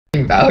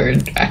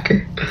Valorant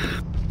tracker.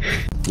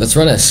 Let's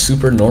run a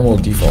super normal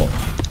default.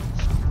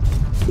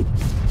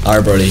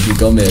 Alright, Brody, you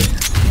go mid.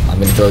 I'm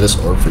gonna throw this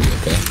orb for you,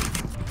 okay?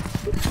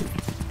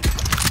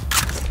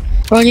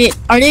 Brody,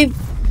 are they?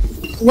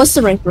 What's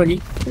the rank,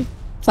 Brody?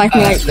 So I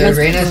can like. The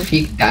Reyna's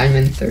peak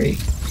diamond 3.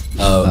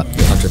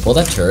 Hunter, pull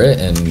that turret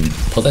and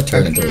throw it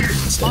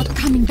instead.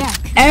 Coming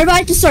back.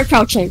 Everybody just start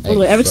crouching. Hey,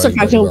 Everybody start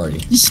crouching.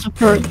 Just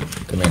Come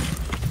here.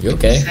 You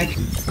okay?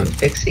 I'm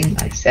fixing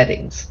my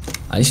settings.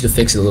 I need you to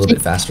fix it a little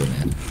bit faster,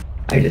 man.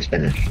 I just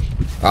finished.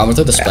 Alright, I'm gonna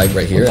throw the spike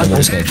right here, and we're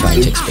just gonna try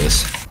and take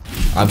space.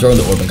 I'm throwing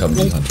the orb and coming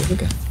to you, Hunter.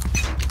 Okay.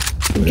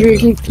 You're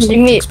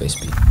kidding me. Space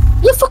speed.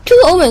 You fuck kill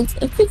the omens.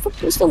 I think fuck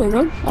kill the omens,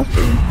 bro.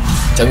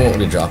 Tell me when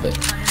to drop it.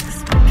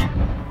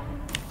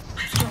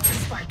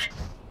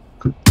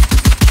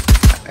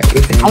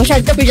 I wish I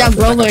had double jump,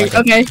 bro. Like,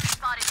 okay.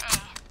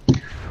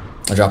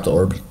 I dropped the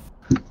orb.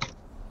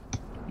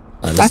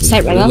 That's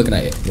tight right now.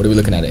 What are we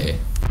looking at at A?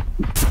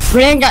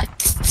 Ryan got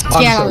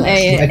scan on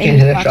A. I can't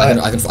hit a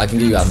shot. I can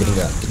get you out. I'm getting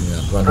you out.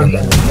 Run.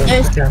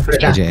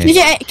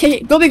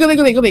 KJ, go big.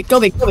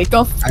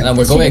 Go. No,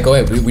 we're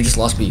going. We just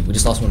lost B. We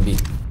just lost 1 B.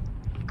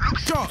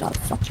 God,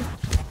 fuck you.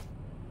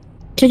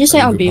 Can you say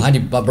on B? Behind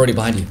you, Brody,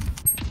 behind you.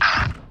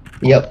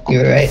 Yep, you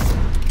were right.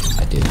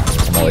 I did.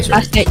 I'm always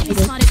right. Okay,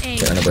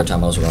 another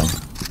time I was wrong.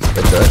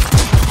 Good throw.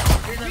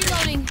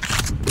 Reloading.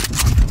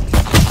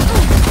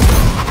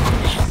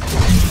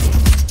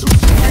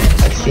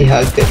 Let's see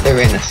how good the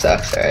Reyna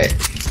sucks, alright?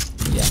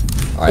 Yeah.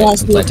 Alright,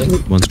 I'm planting.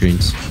 One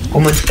screens.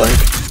 Almost flank.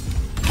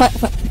 What the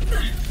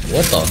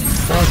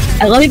fuck?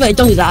 I love you, but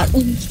don't do that.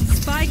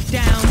 Spike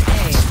down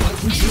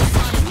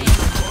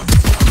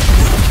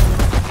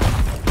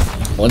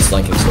A. One's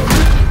flanking still.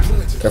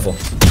 Careful.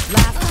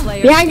 Last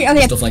player. Behind you,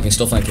 okay.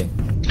 Still flanking.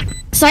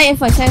 Side and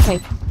flank.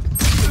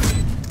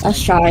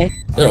 Let's try.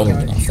 They're over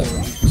me.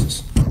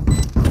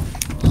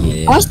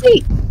 Yeah.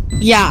 Honestly,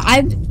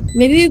 yeah,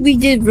 maybe we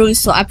did really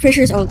slow. I'm pretty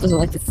sure someone doesn't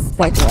like to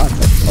fight a lot.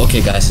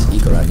 Okay, guys,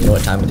 eco round. You know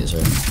what time it is,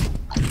 right?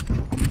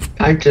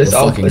 I'm just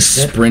We're fucking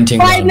sprinting.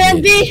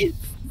 5-man B.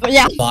 But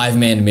yeah.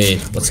 5-man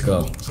mid. Let's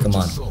go. Come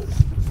on.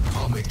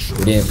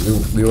 We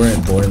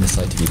weren't born in this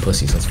life to be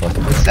pussies. Let's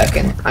fucking go.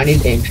 Second, I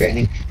need aim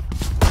training.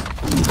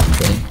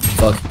 Training?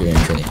 Fuck your aim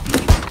training.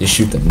 Just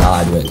shoot them. Nah,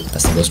 I do it.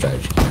 That's the real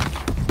strategy.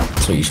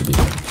 That's what you should be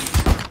doing.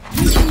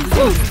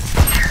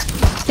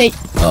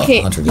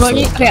 Okay, Hunter,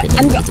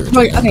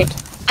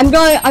 I'm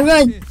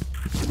going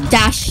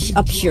dash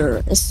up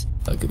here.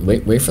 Okay,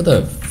 wait for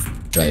the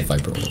giant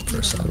viper orb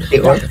first. I would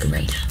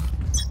recommend.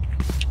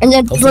 And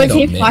then Hopefully I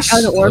don't flash miss. out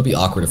of the It would orb. be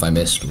awkward if I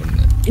missed,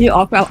 wouldn't it? You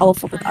awkward. I'll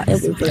fuck with that.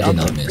 It would be I did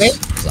not awkward, miss, right?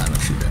 because I'm a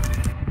shooter.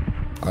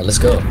 Alright, let's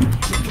go.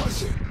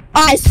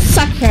 I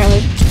suck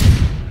apparently.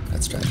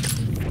 That's strategy.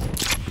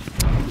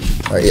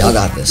 Alright, y'all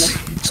got this.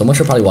 Someone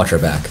should probably watch her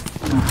back.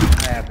 I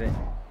have it.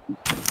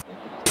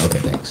 Okay,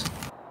 thanks.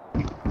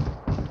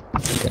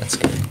 Okay, that's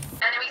scary.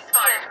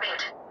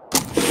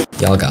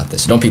 Y'all got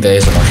this. Don't peek the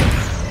A's, Marshall.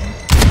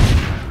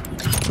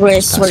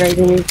 Wait, what are you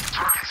doing?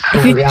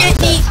 If you get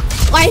me,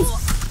 life.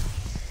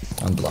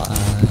 I'm blind.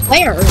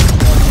 Where?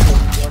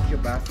 Watch your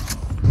back.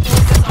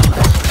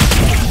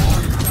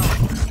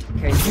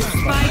 Okay,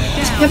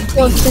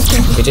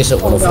 KJ said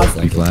 104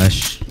 flank.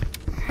 Flash.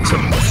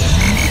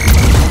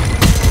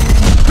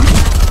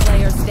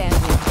 Player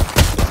standing.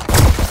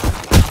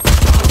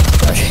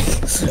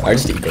 I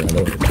just eco run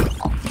over.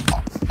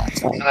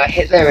 I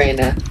hit the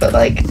Reyna, but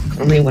like,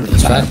 only one.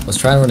 Let's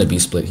try and run a B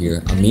split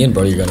here. Me and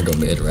Brody are gonna go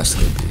mid, rest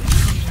of the B.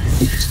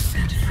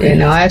 Yeah,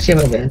 now I actually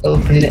have a vandal. I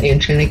need to aim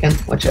train again.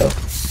 Watch out.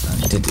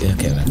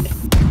 Okay, man.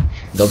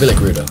 They'll be like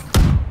Rudo.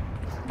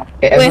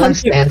 Okay, everyone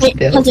stand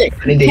still. Hunter,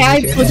 I need to can I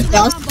use your pose a hand.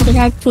 chaos? Can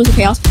I pose a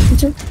chaos?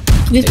 Hunter,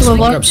 please Hey, come someone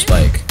over. grab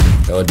Spike.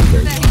 That would be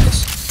very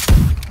nice.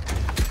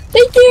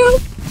 Thank you.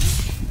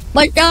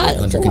 My God.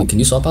 Hunter, can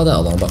you swap out that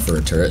alarm bot for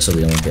a turret so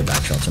we don't get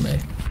back shots from A? Am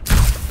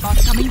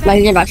I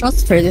getting back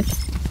shots? Crazy.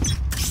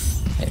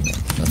 Hey, man.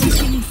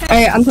 Nothing.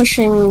 Alright, I'm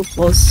pushing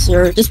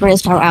closer. Just bring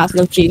his power ass,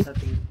 no G.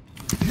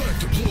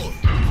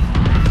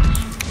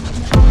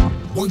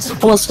 Almost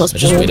close.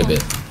 Just wait a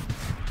bit.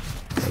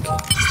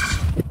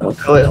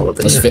 Oh,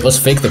 Let's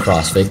fake the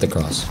cross. Fake the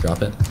cross.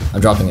 Drop it. I'm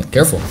dropping it.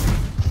 Careful.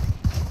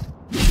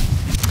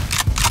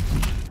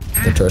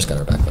 The turret's got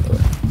our back, by the way.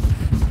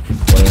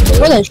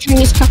 Where the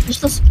Chinese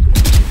cactus?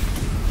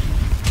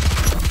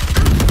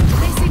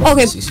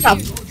 Okay, stop.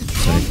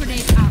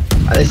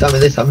 They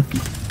summon.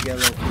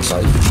 yellow.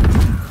 Sorry.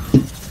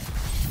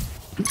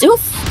 Dude,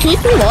 can you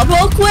pull up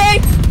real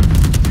quick?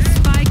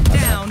 Spike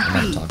down I'm B.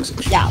 not toxic.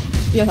 Yeah,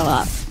 you know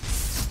that.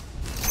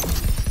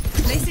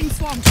 Placing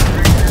swamp.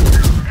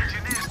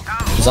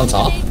 He's on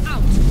top.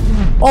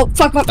 Oh,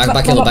 fuck,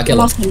 Back yellow.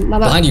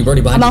 Behind you,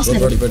 Birdie, behind you.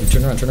 Birdie.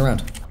 Turn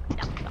around.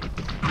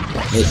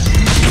 Mid.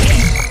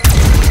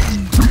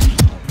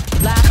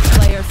 Last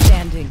player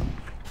standing.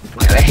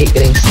 I hate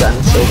getting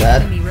stunned so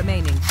bad. Enemy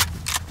remaining.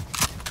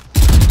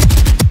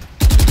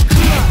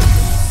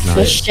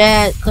 The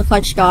shit, the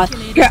fudge god.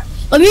 Here,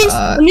 let me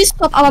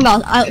stop out my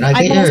mouth. Can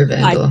I get your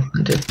vandal?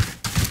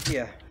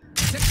 Yeah.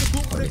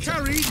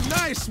 Carry,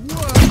 nice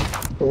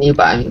work. Can you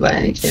buy me by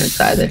any chance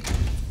either?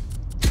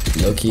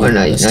 Low key, Or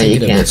no, let's no, take you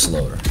it a can't. bit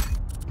slower.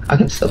 I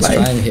can still buy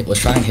you.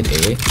 Let's try and hit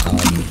A. I'm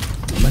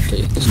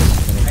actually just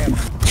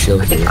gonna chill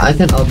here. I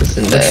can ult this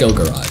in I'm gonna there. chill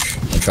garage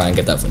and try and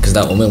get that flank, because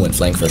that woman went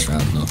flank first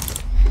round, no?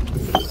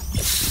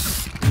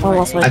 Oh,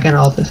 that's I right. can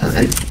ult this on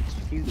it.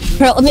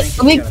 Here, let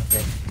me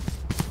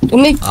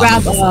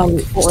grab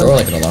Just throw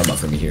like an alarm bot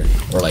for me here.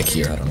 Or like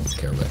here, I don't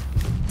care what.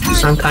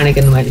 I'm kind of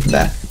getting ready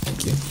back.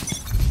 Thank you.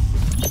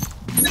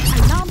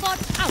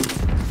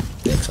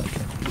 Thanks,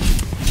 okay.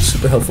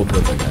 Super helpful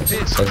pick there, guys.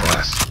 So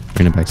fast.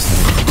 Bring it back to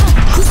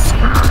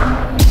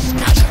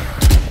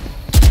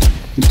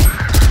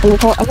I'm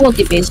gonna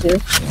get base here.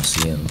 I don't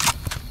see him.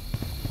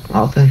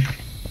 Ulting.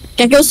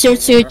 Get goes here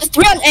too. Just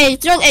 3 on A,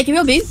 3 on A, can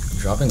you be?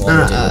 Dropping wall,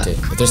 rotate.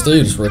 If there's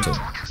three, just rotate.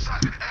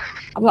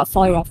 I'm not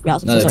falling off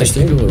guys. No, if there's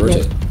three people,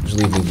 rotate. Just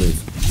leave.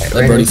 Let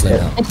right Brody into flame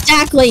it. out.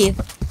 Exactly.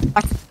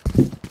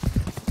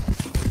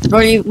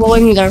 Brody,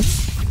 rolling me there.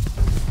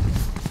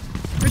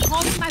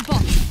 Recalling my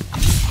bot.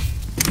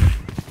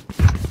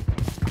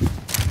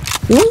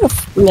 You want to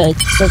no,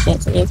 still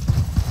can't see you.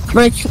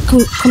 Brody,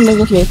 come in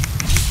with me.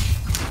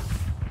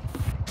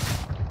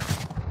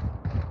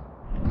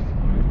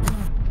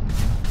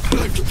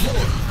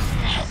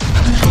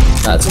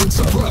 That's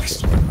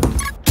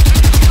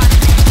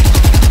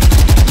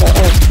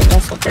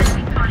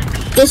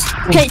Just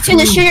okay,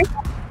 finish here.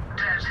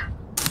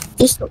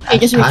 Just okay,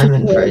 just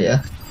Timing for you.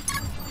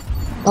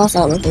 That's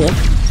not worth it.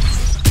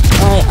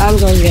 Alright, I'm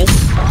going to this.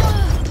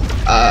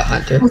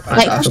 Hunter. Like, Talk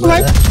question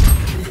about mark? that.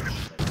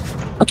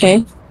 Okay.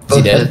 Is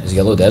he dead? Is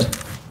Yellow dead?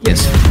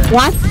 Yes.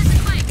 What?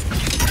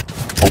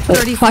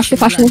 30 Question.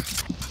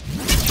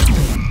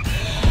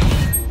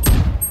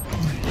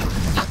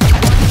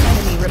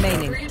 Enemy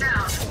remaining.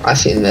 I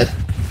seen that.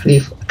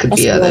 Could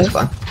be That's this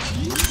one.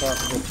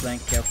 Possible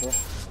flank, careful.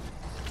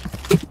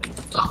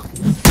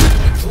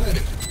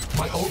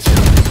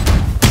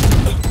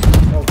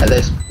 At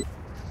this.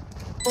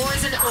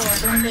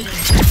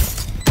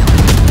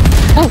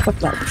 Oh, fuck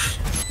that.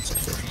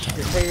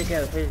 Just stay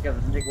together,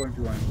 don't take 1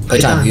 2 1. Play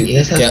time. You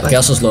guys have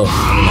Chaos is low.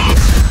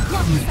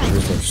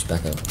 Just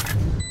back up.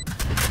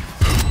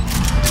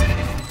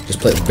 Just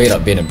play bait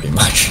him pretty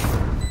much.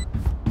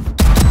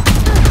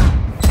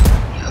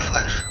 Yeah,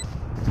 flash.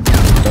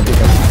 Don't get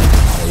that.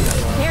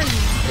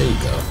 There you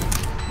go.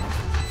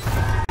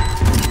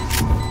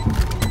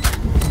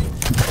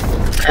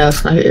 Yeah,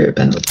 it's not here,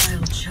 Ben.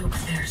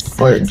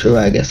 Or Drew,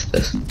 I guess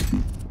this. Yeah.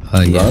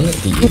 Run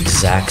the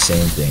exact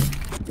same thing.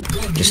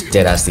 Just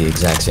dead ass the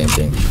exact same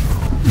thing.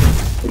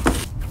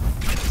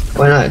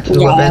 Why not?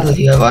 Drew, what bandwidth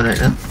do you have on right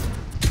now?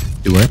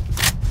 Do what?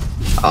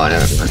 Oh,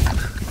 never mind.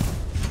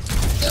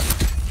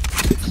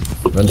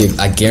 Run the.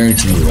 I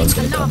guarantee you one's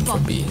gonna come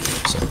from B.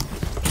 So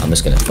I'm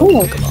just gonna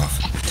fucking pick him off.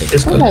 Take this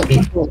It's one. gonna be.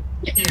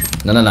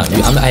 No.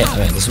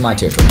 This is my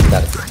tier. Get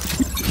out of here.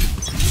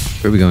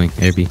 Where are we going?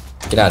 Air B.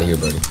 Get out of here,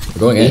 buddy. We're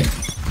going A.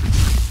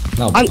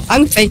 No.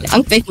 I'm faking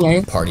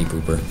it. Party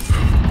pooper.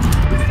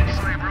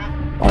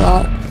 Why I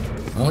not?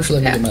 want you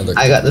to let me Yeah, get my lurk.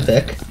 I got the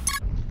pick.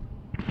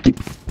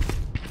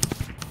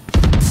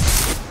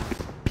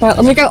 Alright,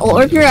 let me go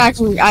over here. I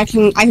can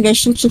get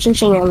shing on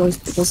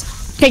this.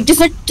 Okay,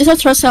 just a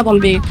trust up on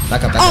B.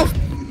 Back up. Oh.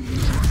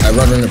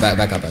 Alright, run,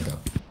 back up.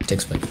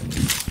 Take spike.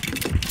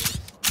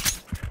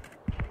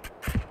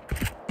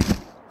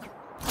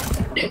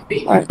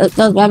 Alright, that's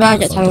my bad.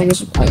 Get time to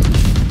just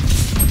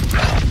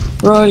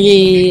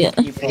Brody.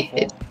 Keep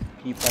purple.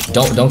 Keep purple.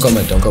 Don't go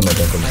mid. I need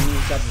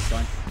to stop this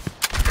one.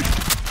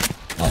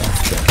 Oh,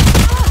 shit.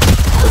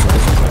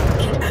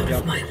 Good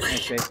job.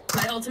 Okay.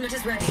 My ultimate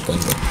is ready. Go.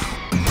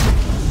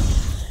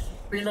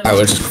 Reload. Alright,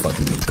 let's just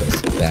fucking go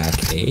back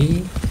A.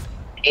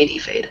 80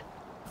 fade.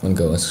 One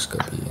go, let's just go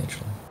B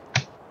actually.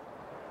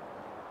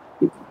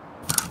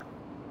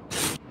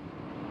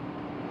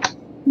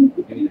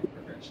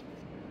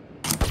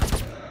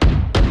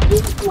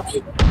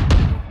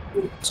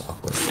 It's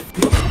awkward.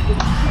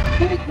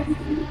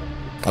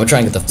 I'm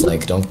trying to get the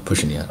flank, don't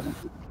push him yet.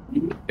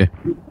 Okay.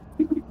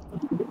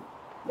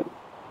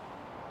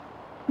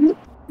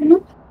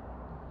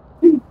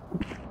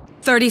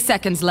 Thirty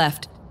seconds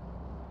left.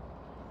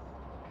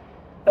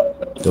 Do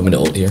you want me to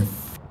ult here?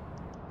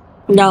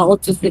 No,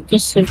 let's just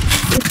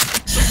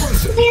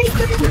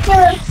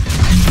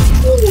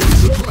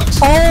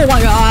Oh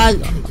my god.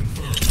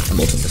 I'm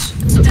ulting this.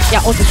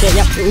 Yeah, ultra shit,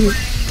 yep.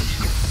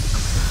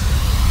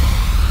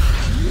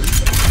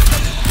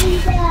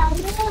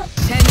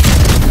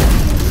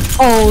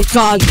 Oh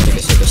god.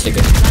 Stick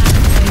it.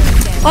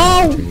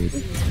 Oh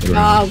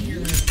god.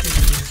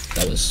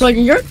 That was... But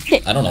you're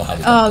I don't know how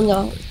we oh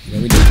no.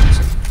 Yeah, we did.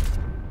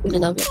 We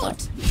did not get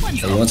that.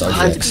 He wants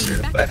RGX.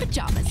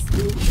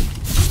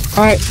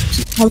 Alright,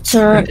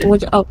 Hunter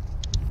would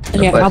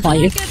yeah, I'll buy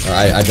you.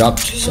 Alright, I dropped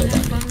so on me.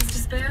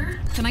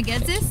 Can I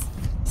get this?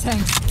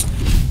 Thanks.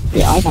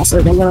 Yeah, I got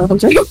certain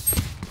Hunter.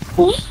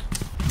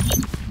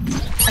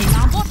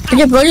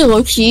 Okay, Brody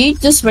low key,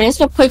 this Rain's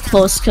gonna play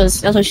close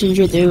because that's what she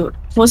usually do.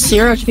 Close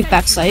here or keep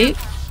backside.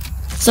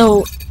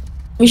 So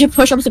we should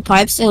push up the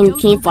pipes and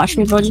can you flash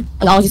me, Brody?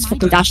 And I'll just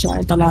fucking dash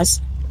that dumbass.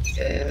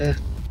 Yeah.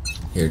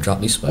 Here, drop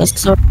me spike.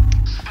 That's so.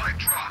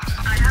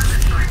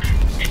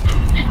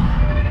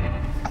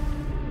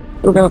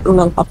 We're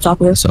gonna pop top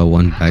here. So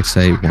one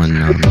backside, one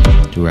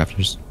two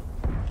rafters.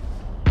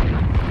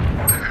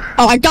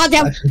 Oh my god,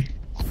 damn!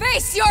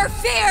 Face your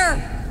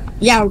fear!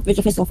 Yeah, we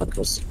just face off of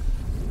this.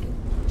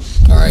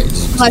 Alright.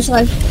 Flash.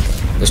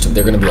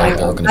 They're gonna be out.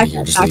 They're gonna be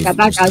here. Just leave.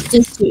 Back out.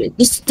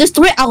 Just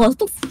 3 hours.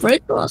 The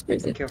frick? Oh, that's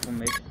crazy. Careful,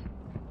 mate.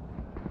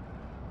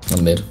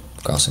 On mid,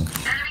 crossing.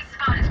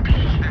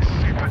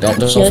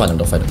 Don't fight him.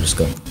 Don't fight him. Just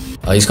go.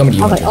 He's coming to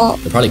you. Okay,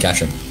 Hunter. They're probably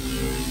catching.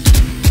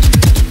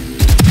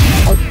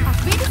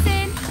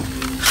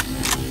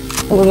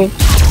 Okay.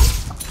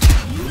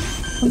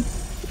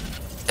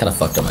 Kind of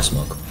fucked up my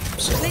smoke.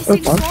 So.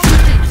 Placing swamp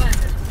grenade.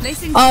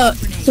 Placing swamp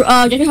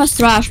grenade. Jacob has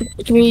thrash.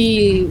 Can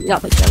we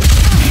not play them?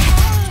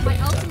 My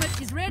ultimate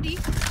is ready.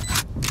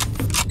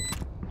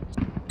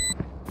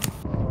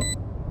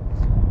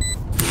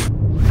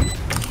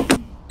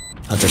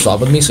 Hunter, swap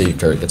with me so your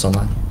turret gets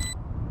online.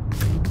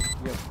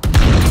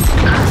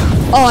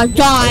 Oh my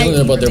god!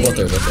 They're both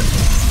there.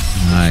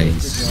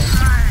 Nice.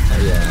 Oh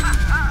yeah.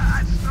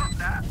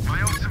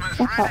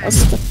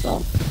 That's good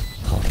though.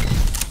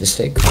 Just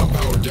stay calm.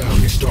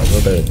 We're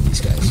better than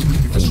these guys.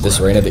 And this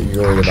Reyna that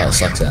you're worried about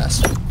sucks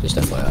ass. Just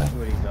FYI.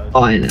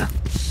 Oh, I know.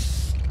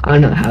 I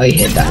don't know how he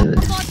hit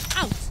diamond.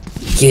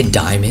 He hit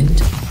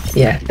diamond?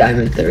 Yeah,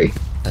 diamond 3.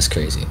 That's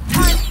crazy.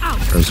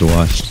 Those are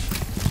washed.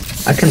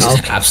 I can He's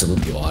also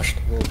absolutely washed.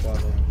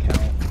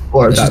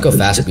 or Let's just about go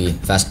fast B.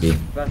 Fast B.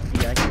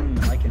 I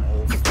can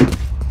hold.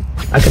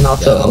 I can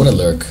also Yeah, I'm gonna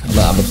lurk. I'm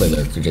gonna play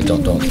lurk.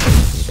 Don't. Got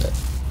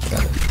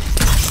it.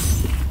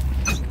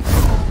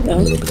 A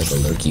little bit of a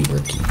lurky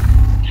worky.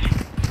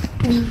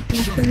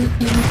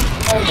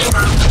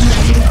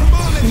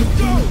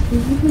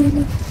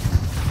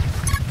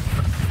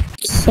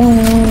 So...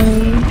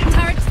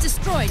 Turrets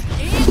destroyed.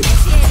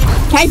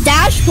 Can I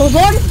dash? Hold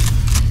on.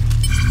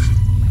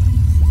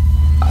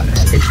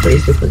 it's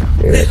basically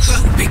spirits.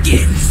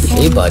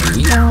 Hey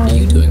buddy, what are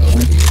you doing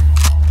over here?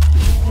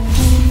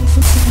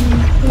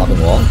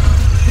 Popping wall?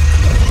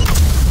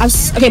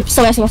 Okay,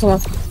 so yes.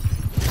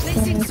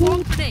 Placing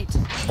swamp grenade.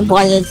 I'm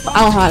blinded. I don't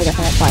know how to get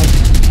that fight.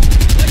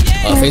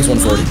 Phase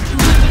 140.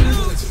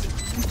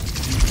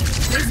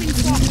 Placing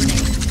swamp grenade.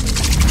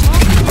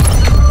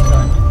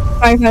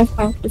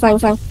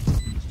 Fine.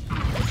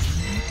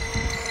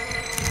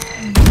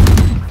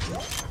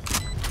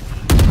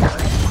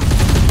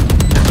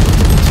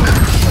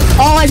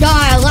 Oh my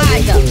god, I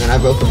lagged. And I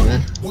broke him,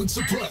 man.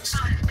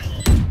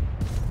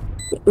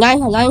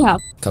 Nine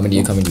half. Coming to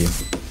you.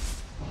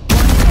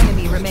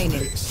 Enemy remaining.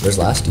 Where's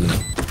last? Do you know?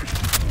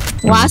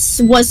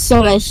 Last was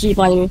so nice. She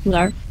blinded me from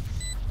there.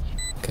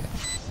 Okay.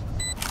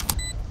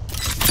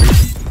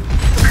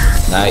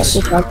 Nice.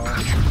 Good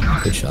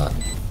job. Good shot.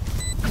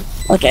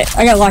 Okay,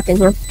 I got locked in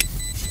here.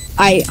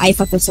 I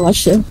fucked up so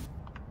much too.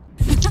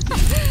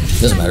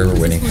 Doesn't matter, we're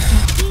winning.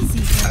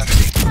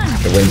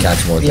 The win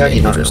catch more than Yeah, the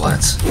you know individual what.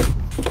 stats.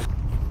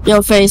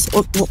 Yo, FaZe,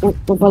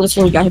 what is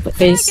you got hit with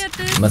Can I FaZe? get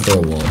this? I'm gonna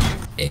throw a wall.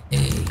 Hey.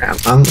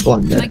 I'm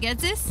going Can I to get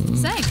this?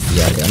 Thanks.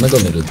 Yeah, okay, I'm gonna go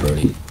mid with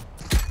Brody.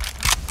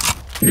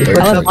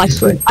 I went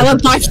box you. I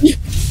went box you.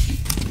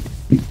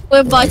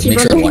 Make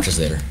sure to brother. watch us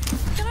later.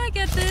 Can I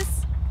get this?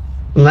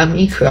 let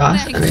me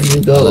cross and then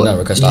you Oh, go. no,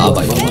 request. I'll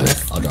buy you.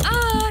 I'll drop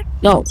you.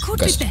 No. Could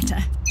be Guys.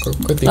 better.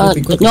 Quickly. No.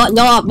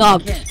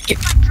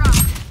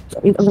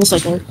 I'm gonna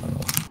second. I don't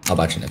know. I'll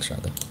buy you next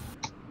round then.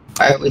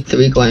 Alright, with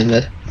 3 going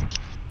mid.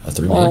 A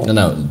 3 minute?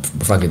 No.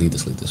 Before I can lead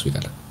this, we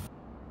gotta.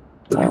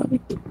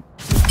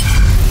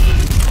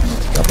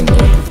 Dropping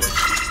low.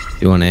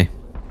 You want A?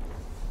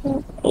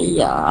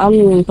 Yeah,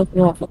 I'm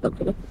fucking off.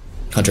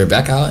 Hunter,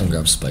 back out and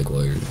grab Spike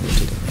while you're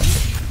rotating back.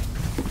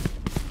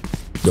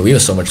 Yo, we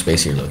have so much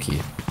space here, low key.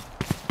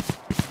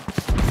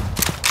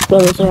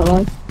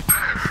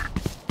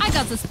 I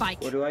got the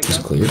spike. What do I It's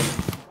got? clear.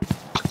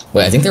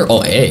 Wait, I think they're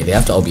all A. They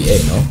have to all be A,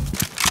 no?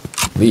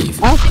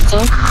 Leave. I don't think so.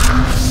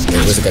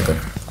 Wait, where's the gecko?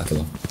 I'll kill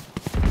him.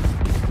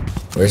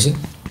 Where is he?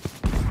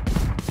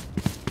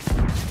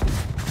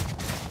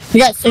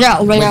 Yeah,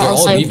 right Wait, now they're all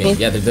outside leaving. me.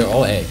 Yeah, they're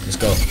all A. Just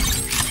go.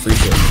 Free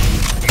kill.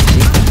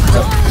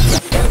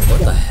 What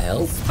the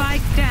hell?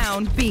 Spike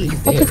down B.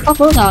 What the There. fuck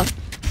was that?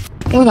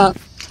 What was that?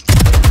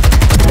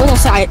 What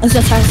was that? Let's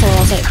just try someone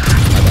else.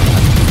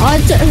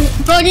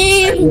 Oh,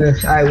 Brody!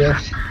 I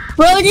wish.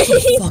 Brody! What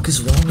the fuck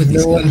is wrong with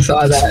these No one guys?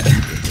 saw that.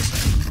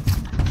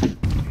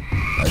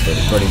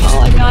 Alright, Brody. Oh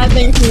my god,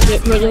 thank you,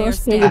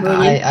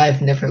 Brody.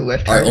 I've never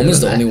whiffed. Alright, harder Omen's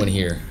the than only that. one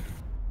here.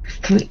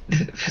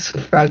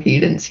 Froggy, you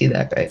didn't see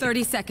that, right?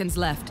 30 seconds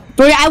left.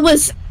 Brody, I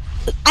was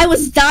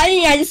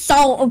dying. I just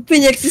saw a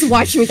Phoenix just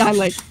watching me die. I'm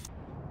like,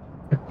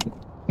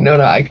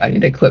 No, I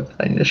need a clip.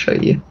 I need to show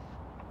you.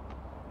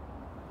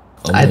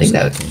 I think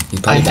that He's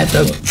I probably had back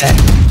the low.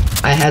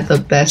 best. I had the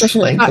best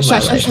flank of my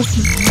life.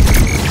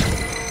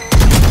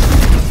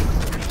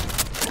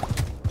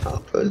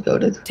 Oh, bro's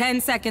goated.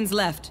 10 seconds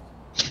left.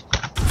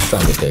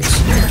 Trying to fix.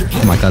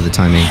 Oh my god, the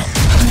timing.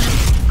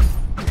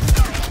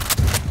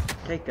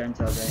 Take guns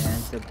out of their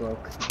hands, they're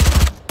broke.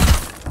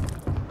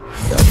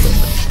 Yeah.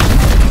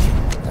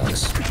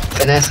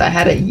 Finesse, I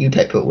had a U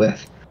type of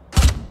whiff.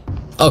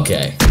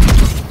 Okay.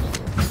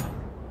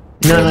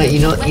 No, you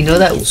know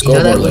that.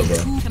 Scoreboard low, bro.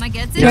 Can I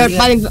get You know, it?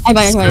 I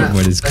buy it.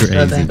 What is crazy?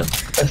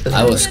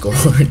 I was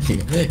scoring. Here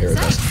it goes.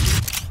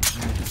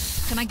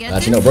 Can I get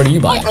Actually, no, Brody,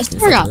 you buy it. I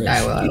swear to God.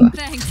 I will.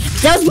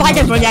 Thanks. That was my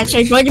gun, Brody,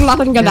 actually. Brody, my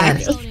fucking gun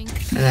back.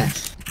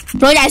 Finesse.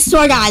 Brody, I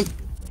swear to God.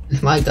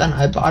 It's my gun.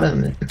 I bought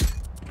him.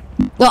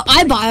 No,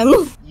 I bought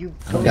him. You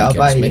Yeah, I'll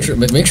buy Make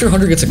you. sure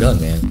Hunter gets a gun,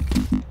 man.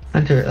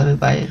 Hunter, let me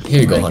buy it.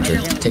 Here you go, Hunter.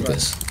 Take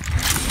this.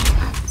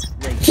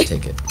 Just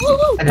take it.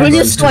 Brody,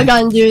 I swear to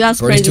God, dude. That's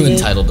Brody's crazy. too dude.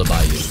 entitled to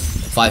buy you.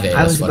 5A, I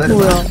that's was fucking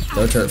about to buy it.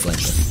 Throw a turret flank.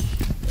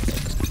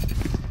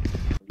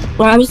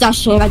 Well, I'm just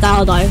dashing. If I die,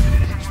 I'll die.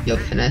 Yo,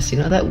 Finesse, you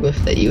know that whiff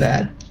that you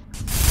had?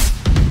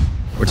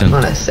 We're I'm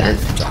on done. a scent.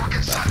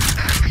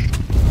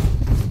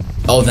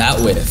 Oh, that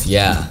whiff,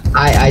 yeah.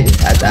 I just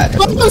had that.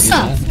 What the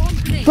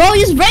fuck? Bro,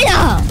 he's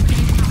Reyna!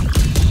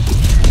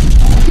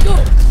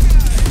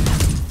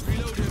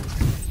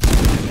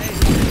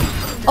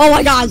 Oh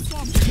my god.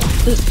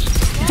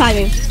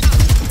 Timing.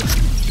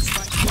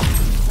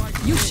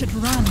 You should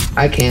run.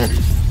 I can't.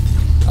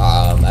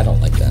 I don't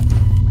like that.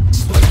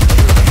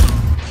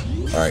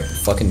 Alright,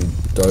 fucking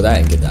throw that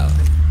and get down.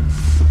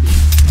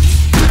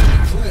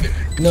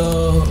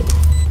 No.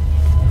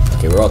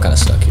 Okay, we're all kind of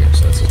stuck here,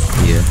 so that's it.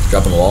 Yeah.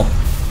 Drop on the wall.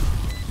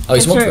 Oh,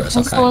 he smoked for us,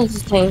 That's okay. the one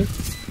that's saying.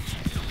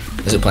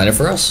 Is it planted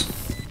for us?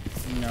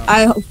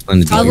 I hope.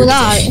 Planted Probably for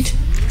not.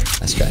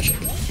 That's tragic.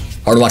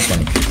 Hard to watch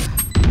money.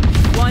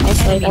 One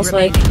That's enemy like-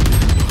 remaining.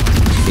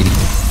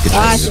 Good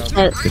Ah, shit. shit.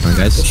 Good one, Good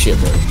guys. shit,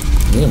 Brody.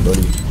 Me and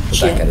Brody, we're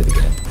Shit. back at it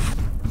again.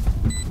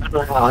 I don't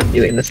know how I'm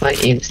doing this. My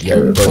aim's Yeah,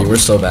 terrible. Brody, we're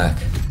so back.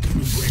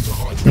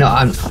 No,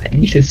 I'm not.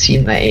 You should see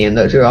my aim.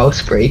 Those are all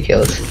spray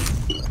kills.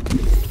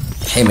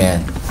 Hey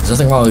man, there's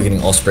nothing wrong with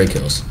getting all spray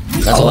kills.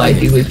 That's All I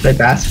do. do is play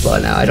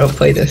basketball now. I don't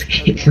play this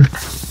game.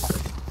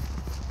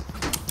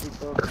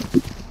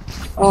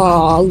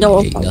 Oh,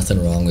 no. Ain't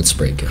nothing wrong with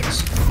spray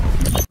kills.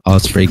 All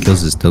spray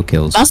kills is still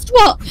kills.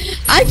 Basketball.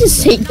 I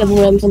just hate double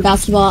rims in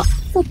basketball.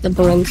 Fuck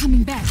double rims.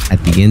 Coming back.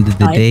 At the end of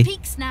the day,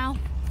 Peaks now.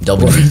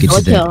 Double when you, rim. get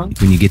to Kill.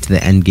 when you get to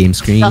the end game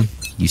screen, Yeah.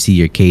 you see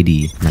your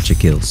KD, not your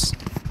kills.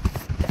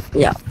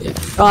 Yeah. Yeah.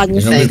 God,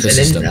 There's no Thanks, I replay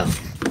didn't system. know.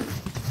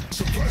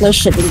 no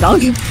shipping,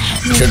 dog. Should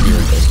be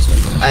replay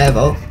system. I have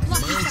ult.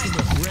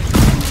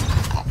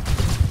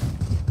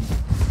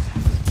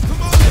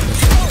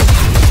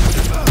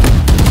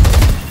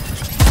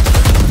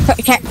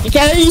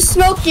 Can you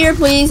smoke here,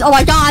 please? Oh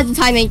my god, the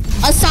timing.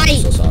 A I'm side.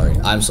 so sorry.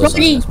 I'm so sorry.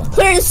 Brody, That's my bad.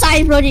 clear the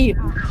side, Brody.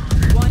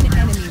 One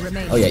enemy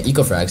remaining. Oh yeah,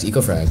 eco frags,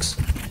 eco frags.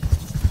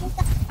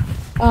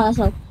 Oh, that's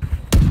not.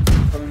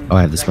 Oh,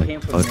 I have this That one.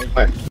 came from Oh. mid.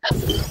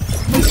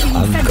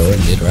 I'm going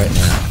mid right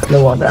now.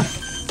 No wonder.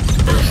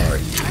 Where are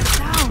you?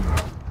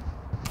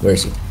 Where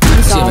is he?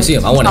 I see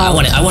him. I want it. I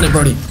want it. I want it,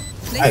 Brody.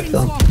 Alright,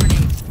 Phil.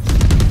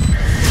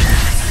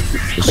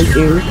 Thank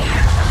you.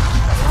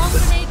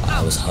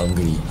 I was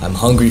hungry. I'm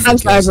hungry for I'm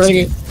sorry, kills this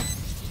Brody. game.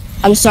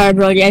 I'm sorry,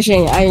 Brody. I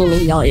didn't mean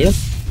to yell at you. Alright,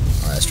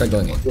 let's try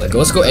going in. Like,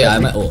 let's go. Hey,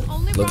 I'm at ult.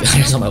 Look, I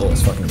just on my ult.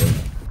 It's fucking good.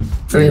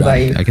 Let me buy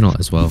you. I can ult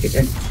as well.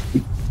 Yeah.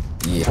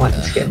 I want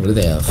this skin. What do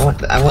they have? I want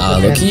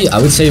the Loki,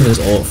 I would save his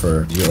ult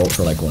for your ult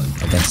for like one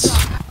against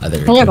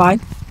either Can you buy?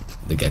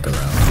 the gecko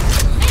round.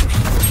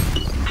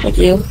 Thank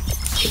you.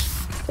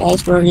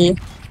 Thanks, Brody.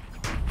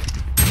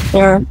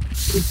 Here.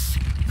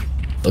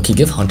 Loki,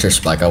 give Hunter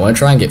spike. I want to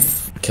try and get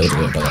killed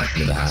with it by like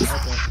the half.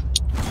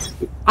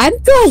 I'm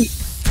going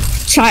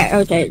to try.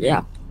 Okay,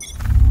 yeah.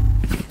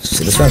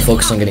 So this round,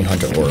 focus on getting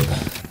Hunter orb.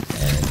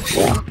 And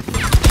Yeah.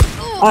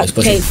 let's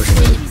push Okay. it, push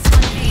it.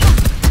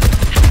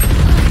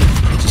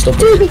 Still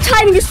push Dude, it. the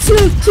timing is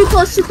too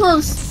close, too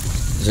close.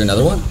 Is there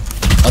another one?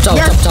 Up top,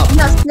 Yes, up top.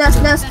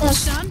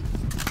 yes. Done.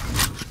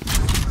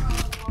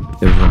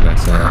 There's one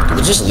backside.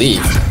 But just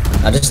leave.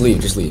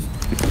 Just leave.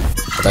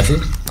 I got you?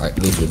 Alright,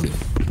 leave.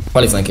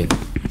 Probably flanking.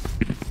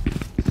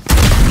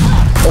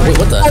 Oh wait,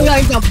 what the? Oh, yeah,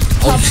 you got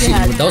Oh top shit, your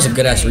head. that was a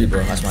good ass read,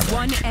 bro. That's my bad.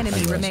 One enemy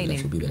Anyways, remaining.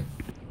 that should be there.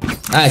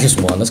 Ah, just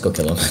one. Let's go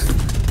kill him.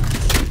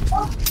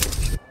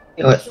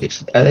 You know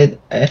what? Are they?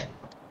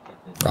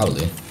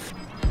 Probably.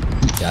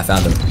 Yeah, I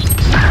found him.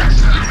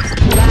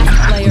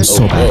 Last player.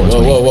 So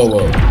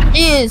Whoa.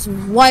 He is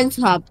one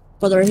top,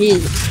 brother. He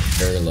is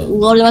Very low.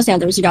 loading my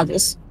standards. You got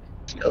this.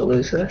 Still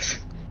lose this.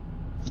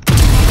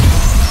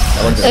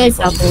 That worked out Hey,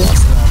 before we Falcon.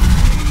 lost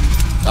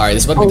it. Alright,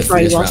 this is about to be Oh, the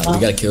sorry, freest you round. lost We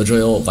that. got a Killjoy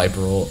ult,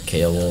 Viper ult,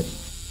 KO ult.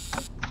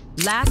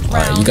 Last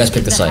Alright, round. you guys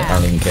pick the site. I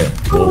don't even care.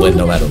 We'll win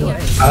no matter what.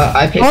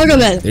 I picked.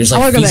 Argument. There's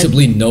like Argument.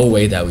 feasibly no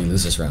way that we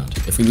lose this round.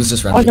 If we lose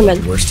this round, we're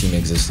Argument. the worst team in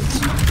existence.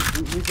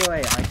 You go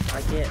ahead.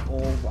 I get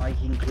all. I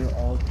can clear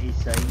all a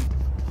site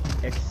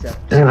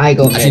except. And I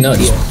go. Actually, no, mid.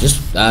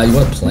 just you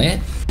want to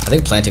plant? I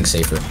think planting's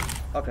safer.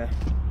 Okay.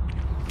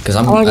 Cause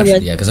I'm Argument.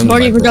 actually, yeah, cause I'm.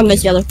 Marty, Viper we're gonna ult.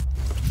 miss together.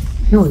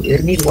 No, you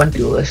need one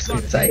duelist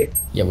inside.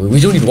 Yeah, we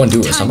do need one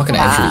duelist. I'm not gonna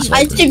enter this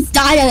I Viper. just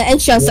died at the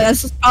entrance. So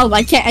that's the problem.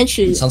 I can't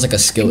enter. It sounds like a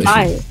skill issue.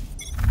 Die.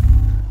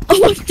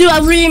 Oh, dude,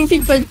 I'm reading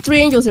people 3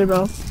 angels here,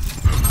 bro.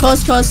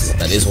 Close.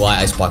 That is why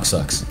Icebox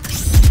sucks.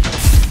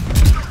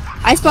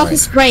 Icebox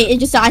is great. It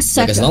just I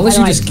suck. Like, as long as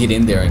you just get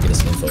in there and get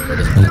us info, it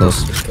doesn't matter.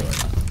 Just go or not.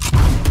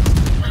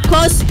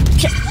 Close.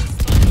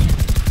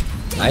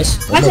 Nice.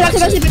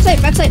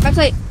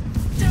 Backside.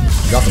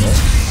 Drop him.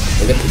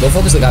 Go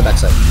focus the guy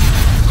backside.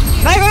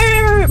 Right.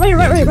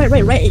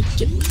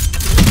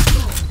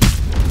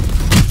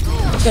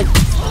 Good.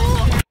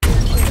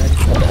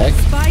 What the heck?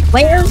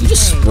 Where? You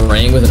just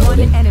spraying with an One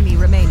Odin? enemy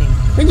remaining.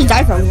 Where'd you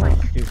die from?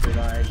 Stupid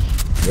eye.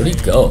 Where'd he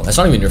go? That's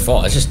not even your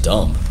fault. That's just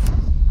dumb.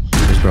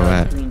 Where's bro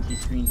at?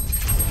 Screen.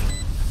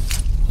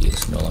 He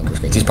is no longer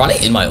screens. He's probably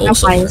in my I'm ult fine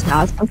somewhere. his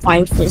house. I'm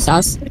fine for his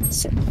house. Where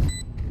is he?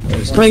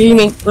 What do you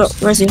mean?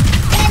 Where's he?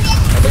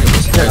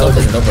 Oh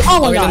Oh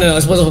my okay, god. no,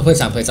 it's supposed to play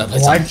time.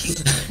 Why? I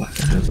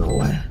don't know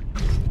why.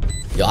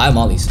 Yo, I have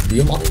mollies. Do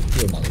you have mollies?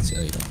 You have mollies.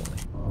 Yeah, you don't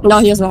have mollies. No,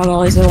 he doesn't have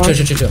all his own.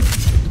 Chill.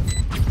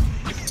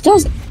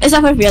 It's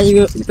not fair for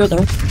you to go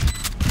there.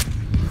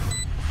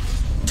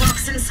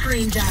 Toxin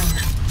screen down.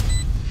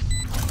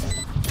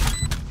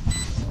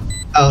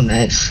 Oh,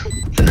 nice.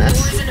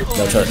 Finesse.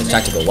 No, it's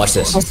tactical. Watch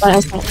this. That's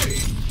fine.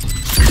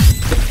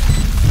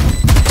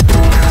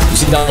 You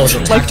see that was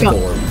a tactical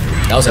orb.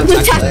 That was a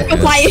Tactical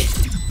fight.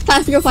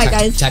 Tactical fight,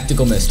 guys.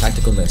 Tactical miss.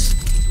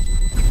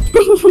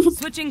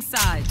 Switching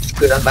sides.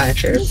 Good, I'm buying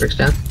shares. First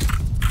down.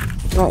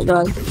 Oh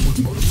god.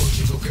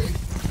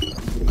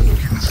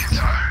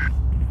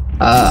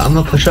 I'm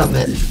gonna push up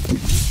mid.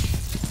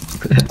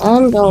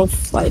 I'm gonna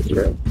fight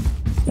you.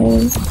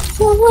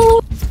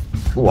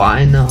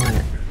 Why not?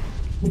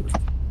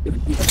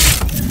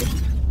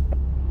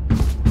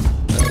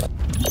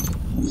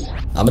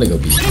 I'm gonna go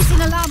B.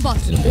 Placing alarm bot.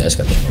 I just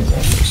got the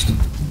wall first.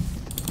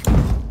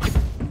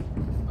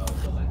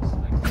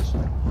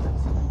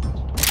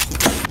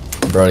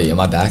 Brody, am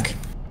I back?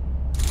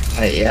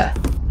 Yeah.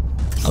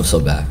 I'm so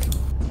back.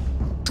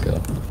 Let's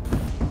go.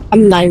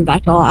 I'm not even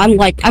back at all. I'm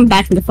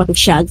back in the fucking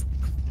shed.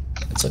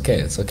 It's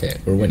okay.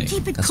 We're winning.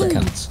 Keep it That's what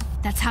cool. counts.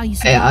 That's how you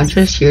Hey, I'm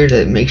just here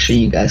to make sure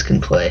you guys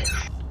can play.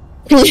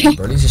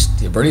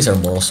 Birdie's our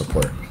moral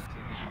support.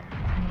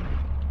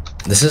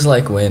 This is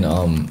like when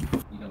Michael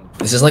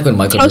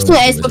Focus Jordan on was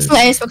A, the focus Wizards. on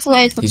A, focus on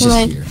A, He's focus just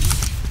on A. here.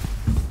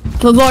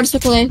 Go forward,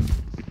 focus on A.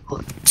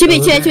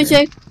 2B,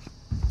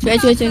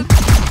 2.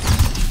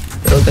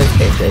 Build a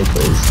KJ,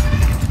 please.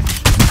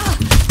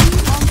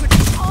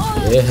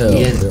 Yeah,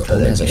 Yeah, there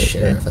only has a okay.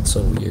 sheriff. That's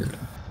so weird.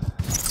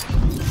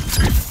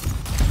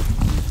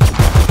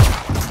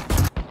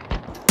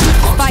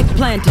 Spike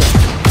planted.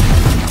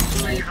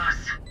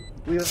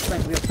 We are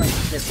flank.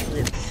 Just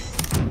live.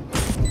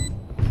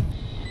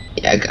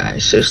 Yeah,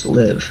 guys, just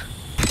live.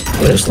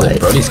 Just like, Live.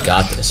 Brody's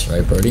got this,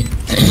 right, Brody?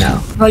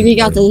 No. Bro, you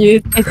got this,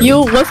 dude. If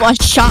you whiff a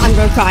shot, I'm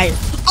gonna cry.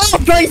 Oh,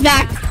 Bird's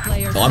back!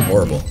 Player Oh, I'm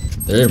horrible.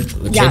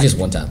 The Yeah. cage is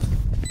one tap.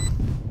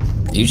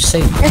 You just say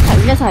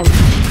Your time.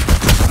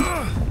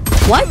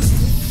 What?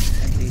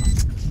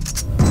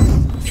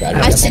 try to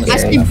I get see- on the I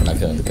side see- for not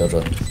killing the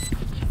killjoy.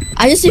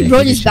 I just see Yeah,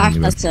 Brody's you back,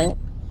 should that's it.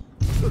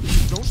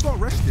 Don't start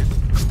resting.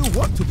 Still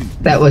want to be.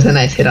 That was a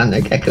nice hit on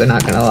the Gecko,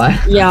 not gonna lie.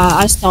 Yeah,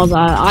 I saw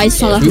that. I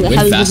saw If that we from the win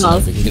heavy fast enough,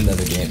 above. we can get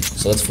another game.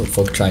 So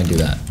let's try and do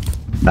that.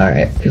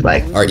 Alright, cause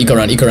like, Alright, eco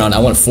round. I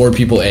want 4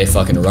 people A,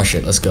 fucking rush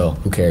it. Let's go.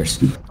 Who cares?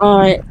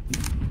 Alright.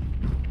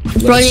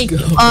 Brody, go.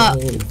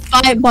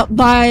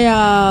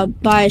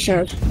 buy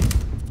sheriff.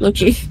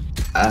 Loki.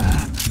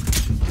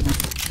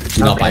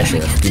 Do not buy a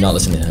sheriff. Do not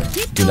listen to him.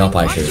 Do not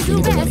buy a sheriff. We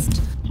need the money.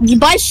 You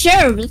buy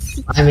sheriff.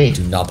 I mean,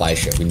 Do not buy a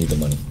sheriff. We need the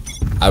money.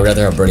 I would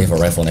rather have Birdie have a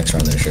rifle next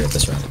round than a sheriff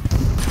this round.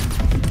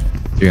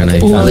 3 on A.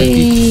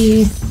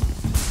 holy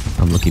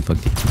I'm lucky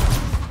pucky.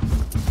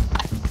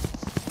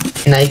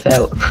 knife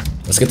out.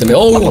 Let's get them.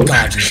 Oh my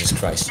god, Jesus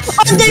Christ.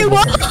 Oh, they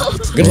won't.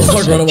 Good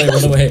lord, run away.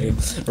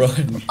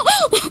 Run.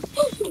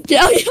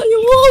 Yeah,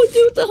 you won't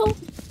do the hell.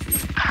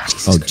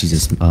 Oh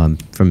Jesus.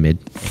 From mid.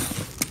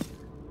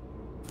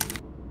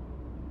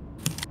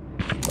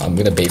 I'm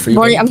gonna bait for you.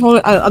 Brody, I'm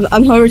home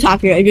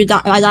top here. If you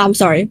die, I'm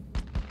sorry.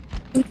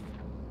 Can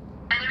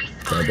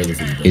I bait it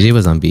for you? Bro? AJ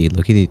was on B.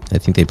 Look at I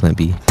think they plant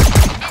B.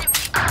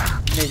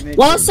 Mid.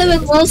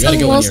 107, gotta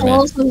go in here, man.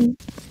 107.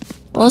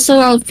 Also,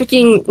 a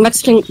freaking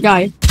Mexican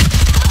guy.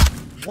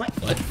 What?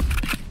 What?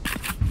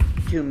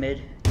 2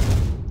 mid.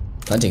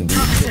 Planting B.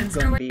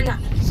 Going B.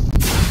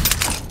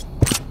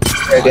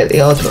 Better get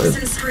the altar.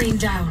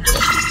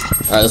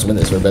 Alright, let's win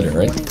this. We're better,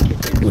 right?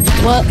 Ooh,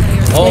 What?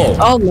 oh,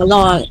 Oh my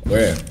god.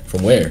 where?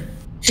 From where?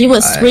 She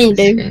was screaming,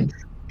 dude.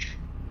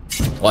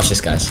 Watch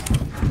this, guys.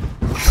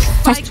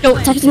 Tactical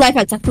knife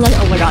out.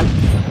 Oh my god.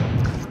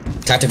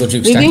 Tactical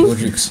jukes. Leaving? Tactical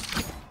jukes.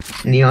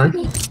 Neon.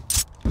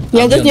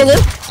 Yeah, Neon.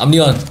 this. I'm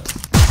Neon.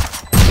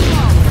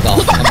 No,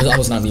 I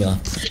was not Neon.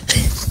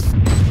 This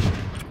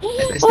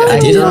Oh, guy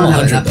did doesn't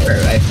have have 100 enough for a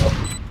rifle.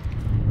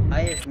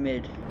 I have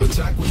mid.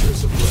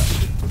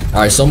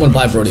 Alright, someone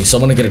buy Brody.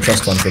 Someone get a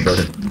trust fund for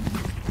Brody.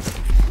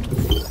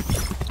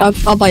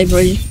 I'll buy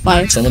Brody.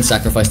 Bye. Someone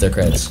sacrifice their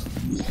creds.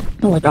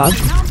 Oh my god.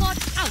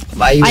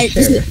 Why you I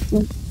share?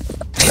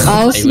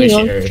 I'll I see wish you.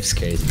 it's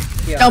crazy.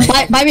 No,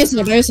 buy me a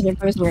singer.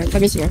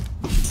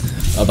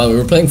 But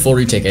we're playing full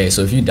retake A,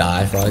 so if you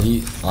die,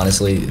 Froggy,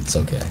 honestly, it's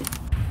okay.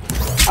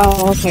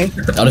 Oh, okay.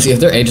 Honestly, if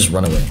they're A, just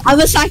run away. I'm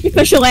a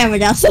sacrificial lamb,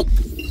 that's it.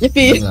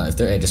 Yippee. No, if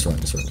they're A, just run.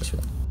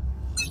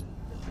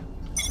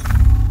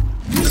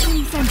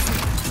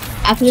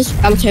 After this,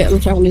 I'm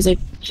turning music.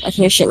 I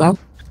can hear shit now.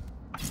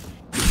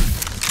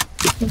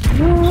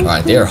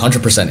 Alright, they are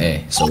 100%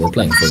 A, so we're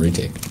playing for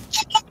retake.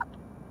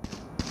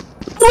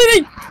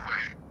 Wait.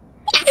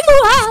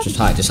 Just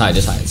hide,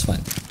 it's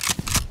fine.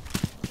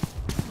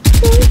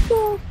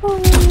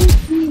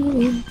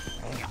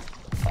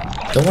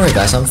 Don't worry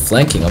guys, I'm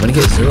flanking, I'm gonna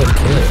get 0 kills.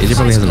 AJ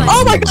probably has an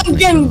Oh my god, I'm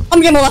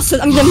getting molested,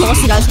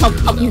 guys. Help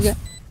me.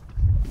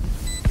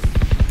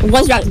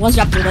 One's wrapped Oh,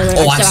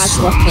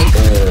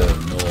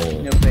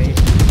 no. No bait.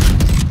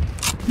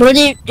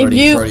 Brody, if Brody,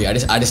 you... Brody, I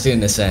just did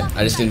an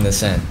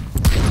ascent.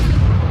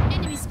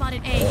 Enemy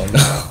spotted A. Oh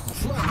no.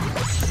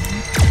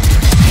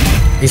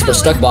 He's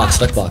stuck box.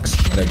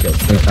 And I killed.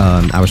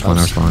 Our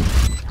spawn.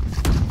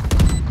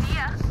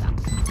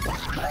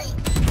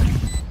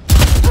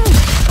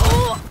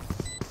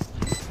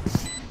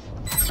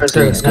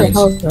 Screens.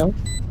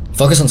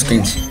 Focus on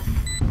screens.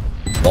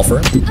 Ball for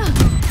him.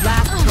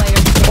 Last player.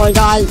 Oh my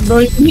god,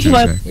 Brody,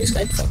 He's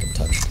got fucking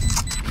touched.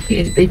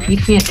 They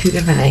peeked me at 2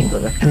 different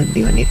angles. I couldn't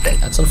do anything.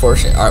 That's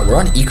unfortunate. Alright, we're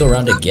on eco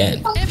round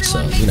again.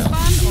 So, you know.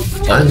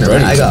 I know,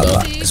 I got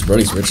luck. Because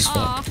Brody's rich as fuck.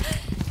 Aw,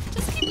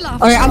 just keep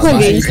laughing. Alright, I'm playing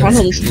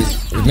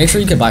games. Make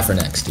sure you can buy for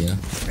next, you know?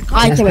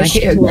 I Yes, can can I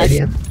get your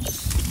guardian?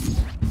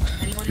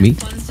 Me?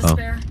 Oh.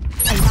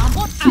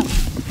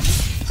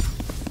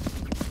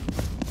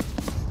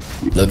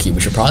 Low-key, we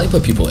should probably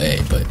put people A,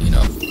 but, you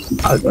know.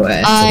 I'll go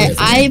ahead.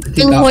 I've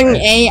been playing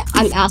A.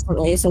 I'm asking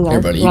A, so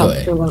Here, buddy, you go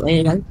A.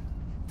 again.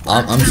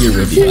 I'm here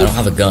with you. I don't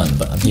have a gun,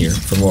 but I'm here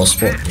for moral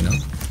support, you know?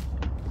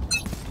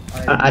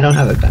 I don't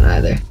have a gun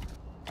either.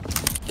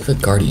 Give a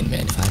guardian,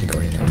 man. If I had a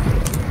guardian, I would get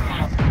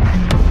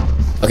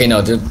it. Okay,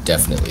 no, they're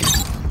definitely.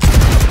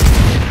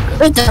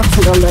 They're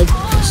definitely good.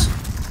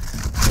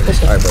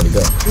 Alright, Brody,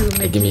 go.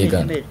 Hey, give me a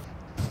gun.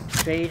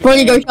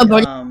 Brody, go,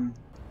 Brody.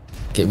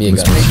 Get me a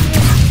gun.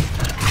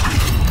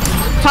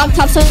 Top,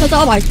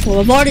 oh my god,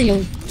 I'm already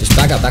in. Just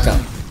back up.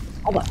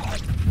 Oh my.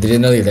 They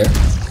didn't know you're there?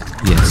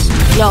 Yes.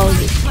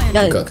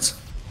 No, Cooked.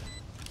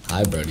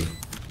 Hi, Brody.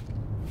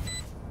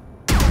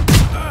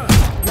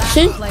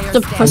 shit,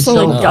 the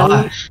personal So gun.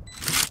 gosh.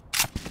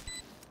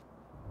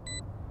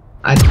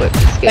 I quit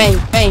this game.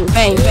 Bang.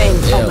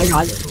 Oh my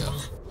god.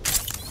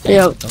 There you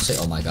go. Yo. Don't say,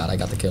 oh my god, I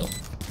got the kill.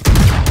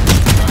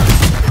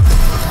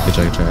 Good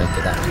job.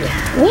 Get that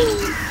one.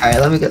 Alright,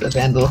 let me get the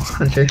Vandal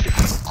Hunter.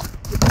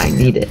 I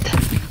need it.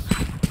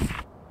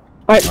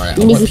 Alright, Alright,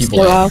 I want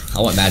people A.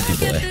 I want mad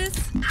people A.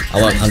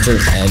 I want Hunter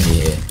and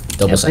me A.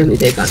 Double Yeah, maybe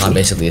they set. got I'm me.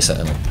 basically a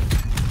set.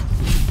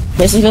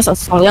 Basically, that's a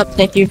song. Yep,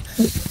 thank you.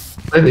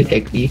 Maybe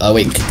take B. Oh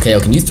wait, KO,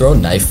 can you throw a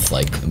knife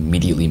like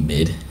immediately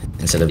mid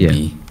instead of Yeah.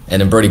 B?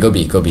 And then Brody, go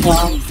B.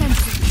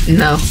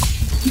 No.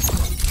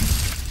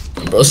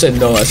 Bro said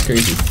no, that's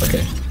crazy.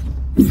 Okay.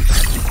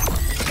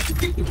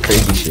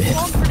 Crazy shit.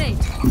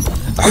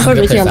 I'm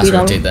probably gonna play gonna fast beat him.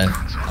 rotate then.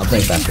 I'm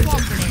playing fast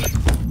rotate.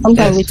 I'm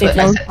playing retake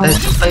now.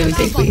 Let's play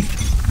retake B.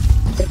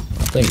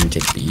 I'm playing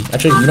retake B.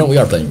 Actually, you know we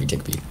are playing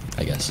retake B,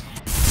 I guess.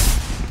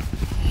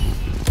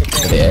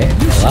 Are they A?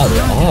 Oh, wow, they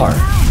are.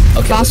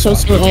 Okay, Fast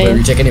let's rotate. play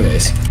retake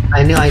anyways.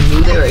 I knew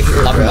they were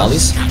here, Popping bro.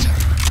 mollies.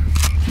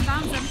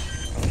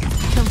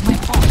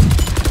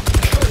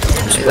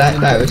 That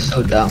guy was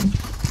so dumb.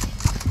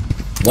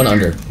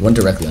 One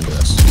directly under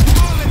us.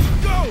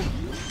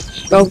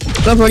 Go,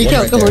 Brody,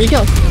 kill, right go, Brody,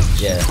 kill.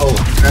 Yeah. Oh,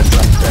 that's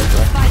left.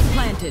 Spike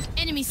planted.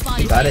 Enemy You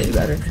spotted. got it, you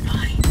got it.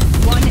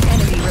 One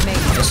enemy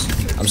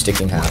remaining. I'm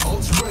sticking half.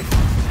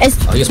 It's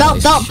Oh, yes,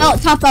 belt, Molly's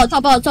shit. top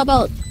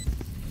belt.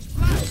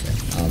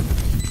 Um,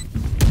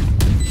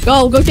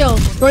 Go kill,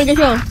 Brody, go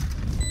kill.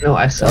 No,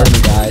 I saw guard it.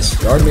 me, guys.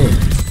 Guard me.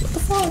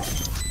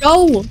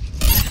 Go.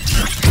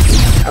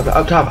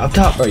 Up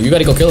top. Bro, you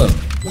gotta go kill him.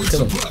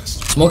 Kill him.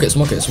 Smoke it. Just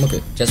smoke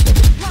it.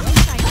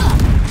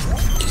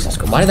 Jesus,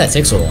 why did that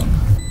take so long?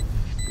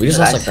 We just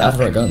lost like half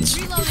of our guns.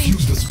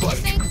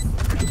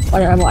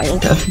 Whatever, I'm lying.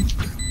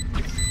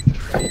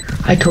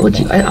 I told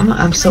you,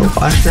 I'm so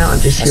washed now. I'm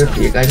just here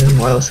for you guys'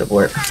 moral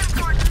support.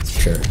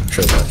 Sure,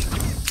 bud.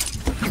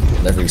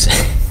 Whatever you say.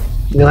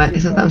 You know what?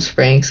 Since I'm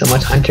spraying so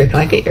much Hunter, can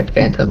I get your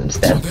Phantom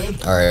instead?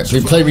 Alright,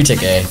 we play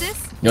retake A. You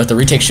know what, the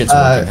retake shit's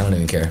working. I don't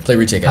even care. Play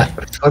retake A.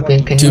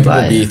 Scorpion, can 2 you people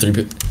buy? B, 3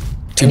 people.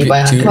 2 you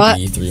buy B,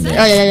 Hunter? 3 Oh, main.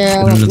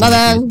 yeah. My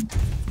bad.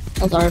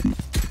 I'm sorry.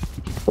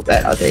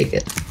 Bet I'll take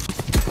it.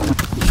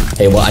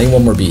 Hey, well, I need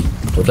one more B.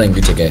 We're playing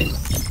retake A.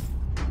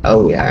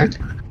 Oh, we are.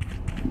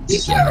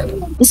 Yeah.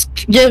 Just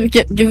give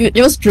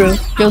us Drew.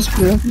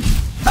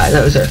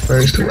 That was our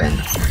first win.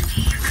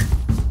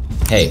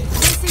 Hey.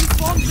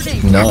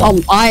 No.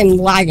 I'm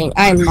lagging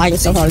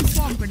so hard. You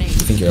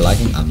think you're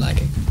lagging? I'm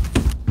lagging.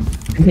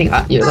 I think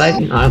you're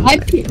lagging.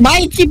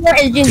 My keyboard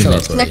is getting Shut up,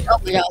 disconnected. Oh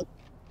my god.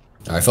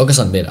 Alright, focus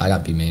on mid. I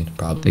got B main, They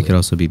probably. could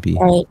also be B.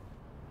 Alright.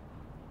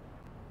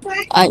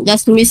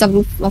 That's gonna be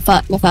something my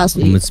fast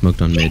One with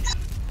smoked on mid.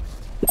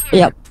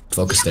 Yep.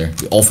 Focus there.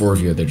 All 4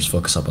 of you are there. Just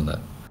focus up on that.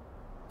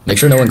 Make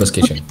sure no one goes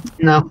kitchen.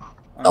 No.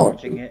 I'm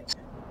watching it.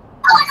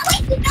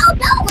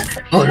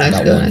 Oh, nice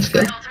Got kill, one. nice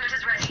kill.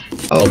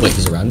 Oh wait,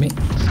 he's around me.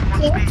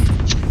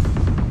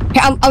 Okay,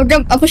 I'm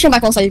pushing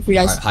back on side for you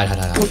guys. Alright,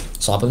 hide.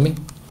 Swap with me.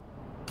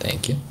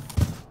 Thank you.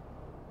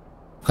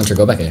 Hunter,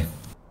 go back A.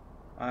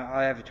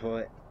 I have a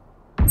toilet.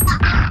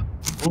 Oh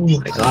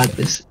my god,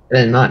 this. I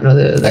did not know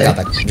that. Back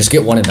out. Just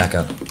get one and back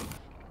out.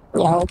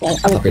 Yeah, okay.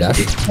 Up your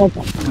dash.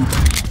 Okay.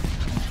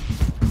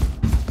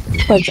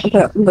 I'm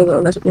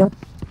gonna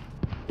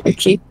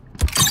cheap.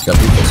 Got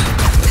people.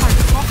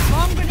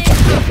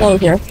 Not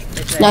here.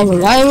 Not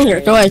here.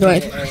 Go away.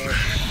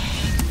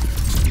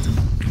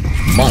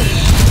 Molly.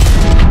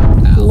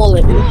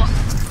 Mullet.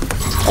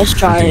 Let's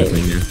try it.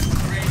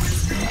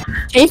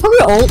 Can you put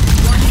your ult?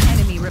 One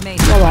enemy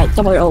remaining. Alright,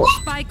 double your ult.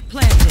 Spike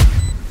planted.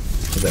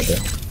 He's right there.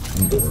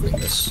 I'm orbing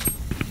this.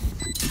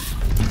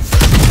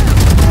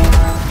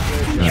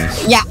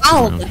 Nice. Yeah, I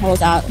don't know what the hell is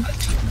that.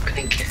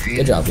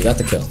 Good job, you got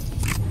the kill.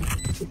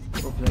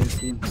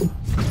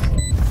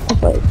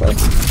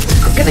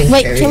 I'm getting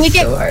Wait, carried can we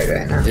get- so hard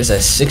right now. There's a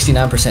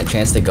 69%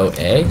 chance to go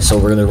A, so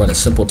we're gonna run a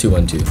simple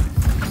 2-1-2.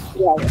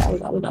 Yeah,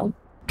 we know.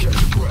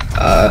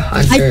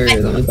 Hunter,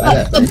 let me buy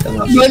that.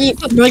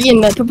 Put Brody in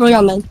mid. Put Brody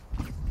on mid.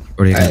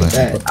 Already got Alright,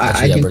 back. I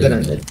Actually, yeah, can Birdie put on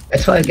mid. it.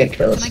 That's why I get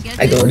kills.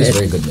 I go Birdie's mid.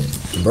 very good mid.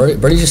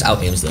 Birdie just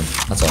out aims them.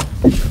 That's all.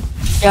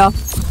 Yeah.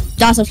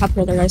 That's what's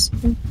happening there, guys.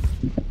 When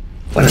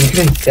I'm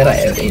getting good,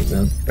 I out aim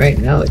them. Right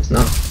now, it's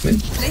not.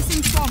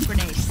 Placing swarm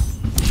grenades.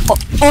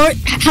 Or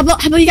how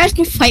about you guys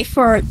can fight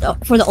for the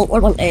ult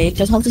or on A?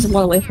 Because Hunter's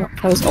one away from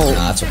his ult.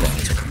 Nah, that's okay.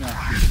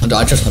 Hunter,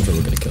 I trust Hunter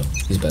will get a kill.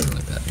 He's better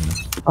like that, you know?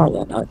 Oh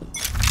yeah, no.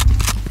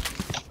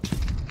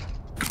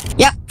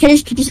 Yeah, can you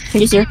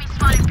see her?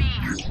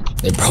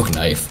 They broke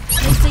knife.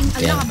 Placing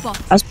Damn. alarm bot.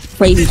 That's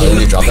crazy, Oh,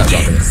 dude. you drop that,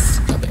 drop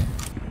it.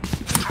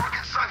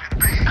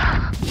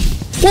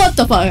 What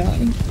the fuck?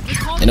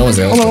 And no one's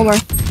there. One more.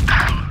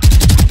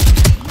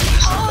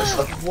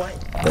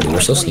 Birdie,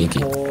 we're so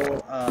sneaky.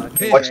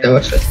 Watch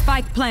that.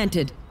 Spike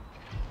planted.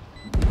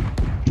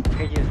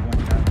 KJ is one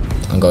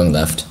shot. I'm going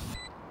left.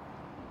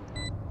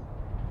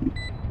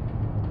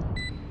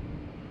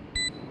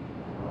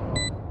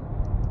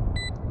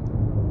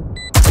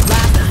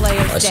 Last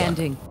player saw.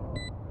 standing.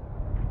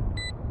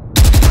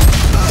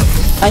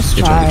 Nice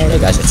Hey try.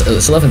 guys, it's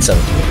 11-7.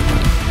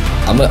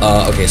 I'm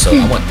okay, so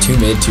I want 2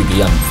 mid, 2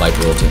 B. I'm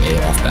Viper ulting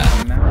A off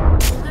bat.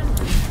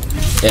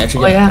 Yeah,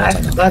 actually, Oh yeah, I'll I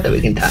time out. forgot that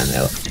we can time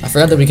out. I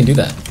forgot that we can do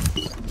that.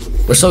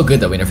 We're so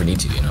good that we never need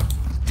to, you know?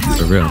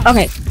 For real.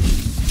 Okay.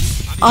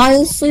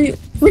 Honestly,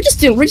 we're just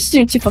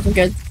doing too fucking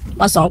good.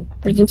 That's all.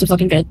 We're doing too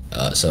fucking good.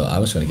 So I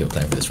was gonna give a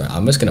plan for this round.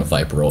 I'm just gonna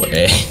Viper roll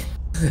A.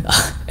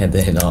 And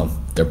then,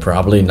 they're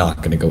probably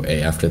not gonna go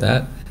A after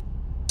that.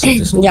 So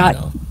just, Yeah. you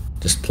know,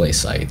 just play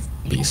side,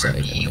 B side,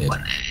 and mid.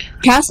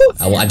 Cassie?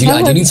 I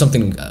do need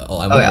something, I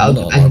want I'll an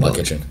alarm go. bot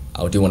kitchen.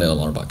 I do want an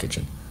alarm bot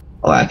kitchen.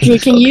 Oh, I can. Can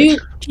just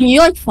focus. you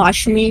like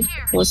flash me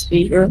full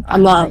speaker?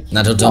 I'm not.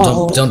 No, don't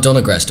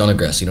aggress, don't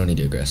aggress. You don't need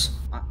to aggress.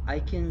 I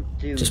can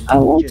do Just I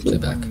won't play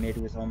back. one mid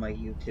with all my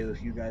heal too.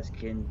 If you guys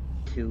can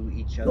to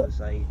each other's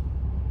side.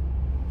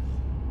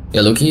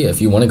 Yeah, Loki,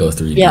 if you want to go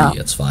 3D, Yeah.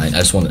 that's fine.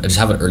 I just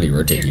have an early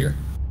rotate here,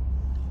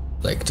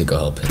 like to go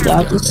help him.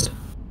 Yeah, Yeah, just- mid.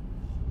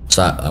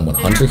 So I want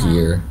Hunter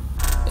here,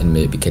 and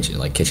maybe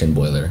kitchen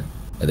boiler,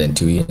 and then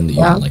 2E in the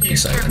Yeah. like B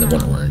side, and then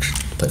 1 orange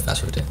to play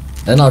fast rotate.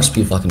 And then I'll just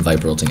be fucking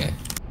Viper ulting A.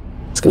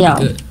 It's gonna Yeah.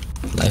 be good.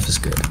 Life is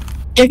good.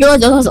 If you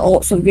does has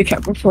ult, so be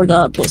careful for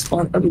the post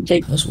spawn or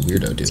take. That's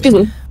weirdo, dude. Excuse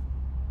me.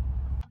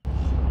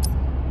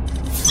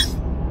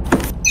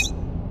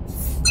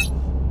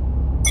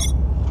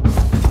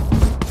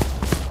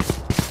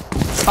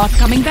 Spot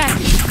coming back.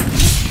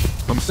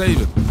 I'm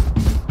saving.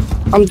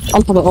 I'm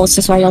probably ult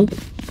this right now.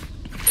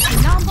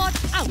 Alarm bot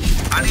out.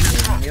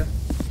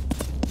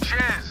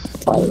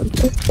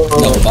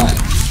 No, bye.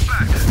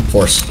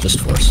 Force, just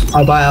force.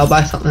 I'll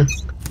buy something.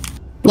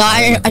 No,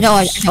 I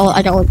don't.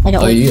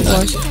 Oh, you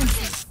nice.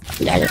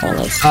 Yeah, I don't want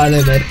this. Oh,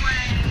 they're mid.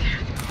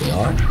 They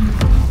are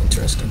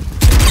interesting.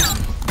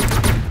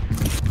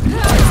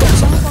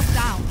 Alarm bot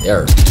down.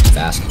 They're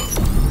fast.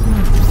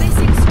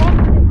 Placing swarm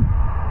grenade.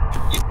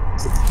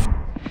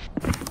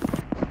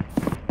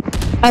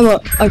 I'm a.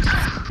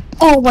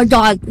 Oh my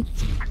god.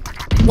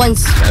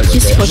 Once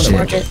he's okay, supposed to I'm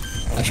work gonna it.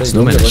 Actually,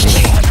 Snowman. don't get it.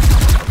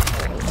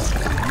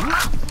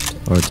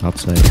 Or top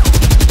side.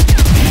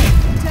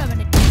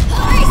 Terminate.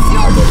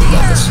 I'll go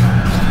got this.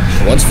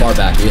 One's far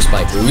back. We use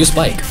spike. We use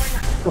spike.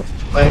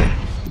 Wait.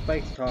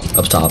 Spike's top.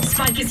 Up top.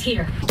 Spike is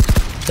here.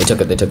 They took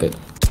it. They took it.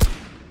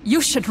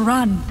 You should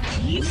run.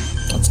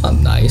 That's not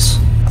nice.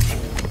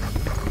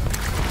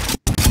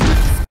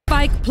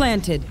 Spike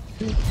planted.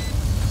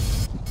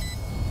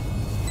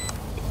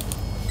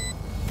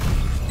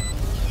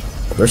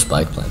 We're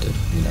spike planted,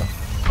 you know.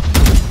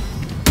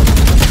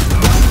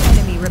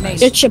 Enemy remaining.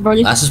 Good shit,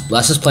 Brody.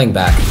 Last is playing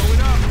back.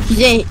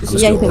 Yeah, I'm just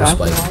yeah, gonna you orb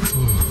can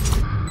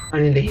spike. I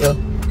need to heal.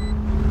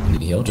 You need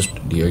to heal? Just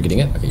you're getting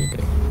it? Okay, you're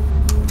getting it.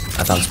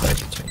 I found spike.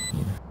 That's right.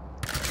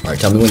 Alright,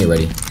 tell me when you're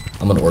ready.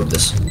 I'm gonna orb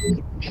this.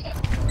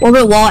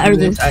 Orbit wall,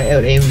 everything. I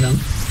out aim them.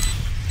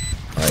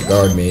 Alright,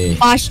 guard me.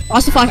 Flash.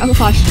 Also flash. I'm a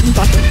flash. I'm a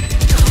flash.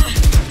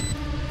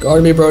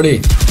 Guard me, Brody.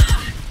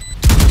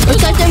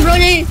 Protect him,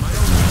 Brody!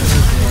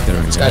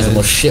 This guy's the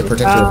most shit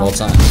protector of all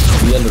time.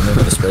 If he ended up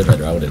with a spray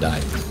better, I would have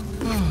died.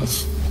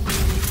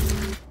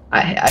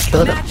 I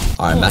killed him.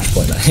 Alright, match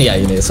point. Yeah,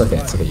 you know, it's okay.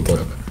 It's okay. You killed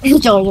him.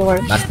 Don't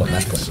worry. Match point.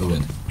 We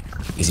win.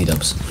 Easy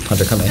dubs.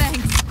 Hunter, come in.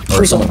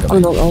 Or someone come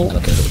in. I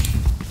don't care who.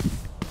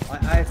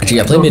 Actually,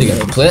 yeah, play mid again.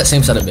 Play that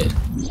same side of mid.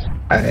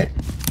 Alright.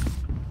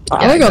 I'm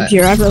gonna go up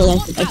here. I really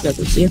like that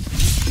with you.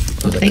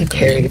 I'm getting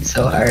carried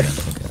so hard.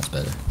 Okay, that's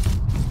better.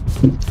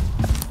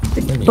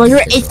 Bro, you're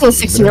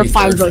 8.6 and you're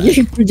 5, bro.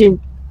 You're dude.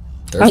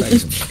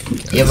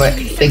 Yeah, but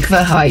think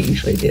about how I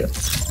usually do.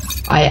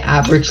 I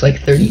average like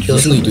 30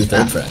 kills. Usually you do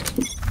third frag.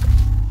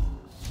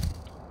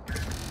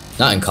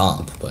 Not in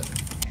comp, but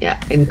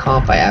yeah, in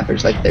comp I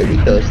average like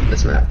 30 kills in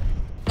this map.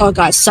 Oh,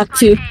 guys, suck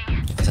too.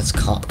 that's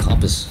comp.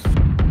 Comp is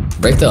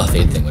break the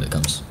fade thing when it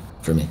comes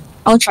for me.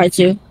 I'll try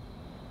to.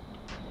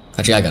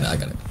 Actually, I got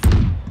it.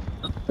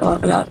 Oh,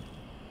 I got it.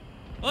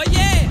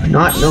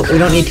 No, we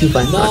don't need 2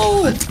 funds.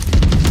 No.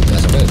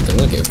 Guys, I'm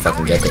gonna get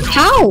fucking gecko.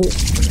 How? Oh,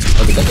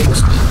 the gecko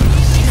was me.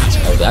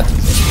 Oh, that didn't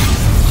miss me.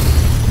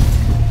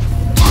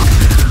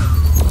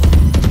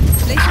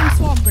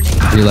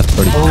 You left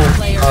 30. Oh.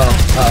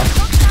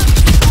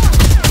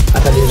 I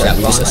thought he was Yeah, our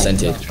we just spawn.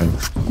 ascended.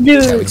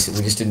 Dude, Yeah, we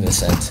just didn't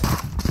ascent.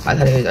 I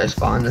thought he was our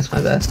spawn, that's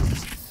my bad.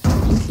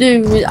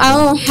 dude, I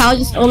don't know how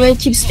this only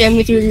keeps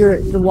spamming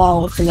through the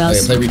wall for Okay,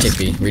 us. play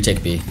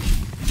retake B.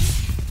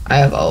 I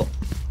have ult.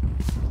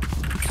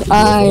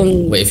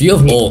 Wait, if you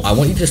have ult, I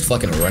want you to just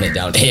fucking run it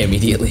down A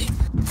immediately.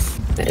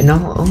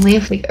 No, only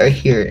if we are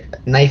here.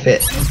 Knife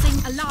it.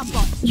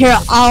 Here,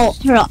 I'll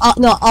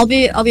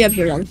be up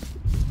here then.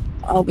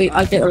 I'll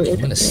get earlier. I'm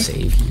gonna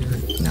save here.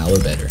 Now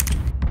we're better.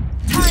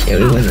 Yeah,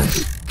 we win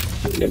this.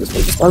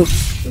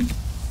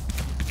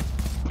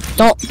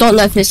 Don't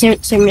knife it. Same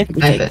if you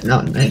Knife take. it.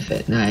 No, knife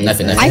it. Knife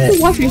it. I can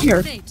watch it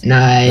here. Knife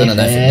No,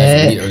 knife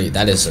it. it. Early.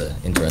 That is an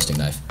interesting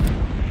knife.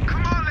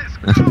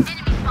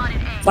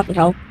 Fucking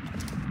hell.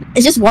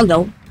 It's just one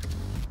though.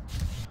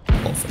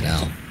 Oh, for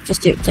now.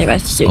 Just do it. Say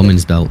guys. Just do it.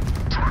 Omen's belt.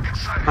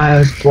 I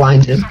was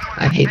blinded.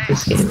 I hate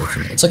this game.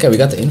 It's okay, we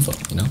got the info,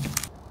 you know?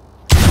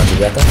 You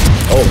got that?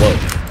 Oh, whoa.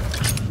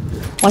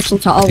 Watch them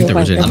talk. think there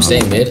was I'm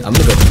staying mid. I'm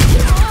gonna go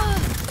mid.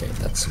 Okay,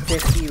 that's...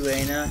 50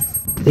 Reyna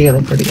Together,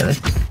 we're together.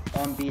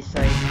 on B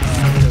side.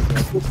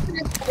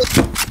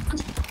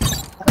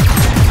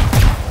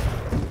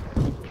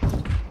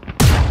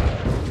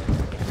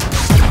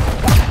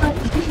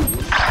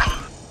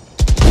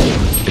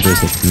 Good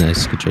trade.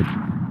 Nice, good trade.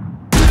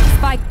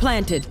 Spike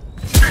planted.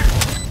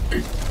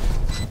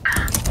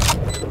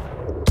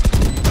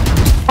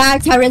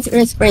 Tyrant's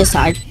right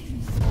side.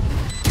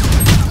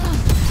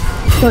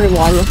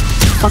 31.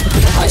 Fuck it.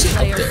 Nice, up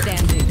Player there.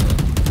 standing.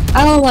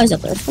 I don't know why he's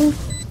up there.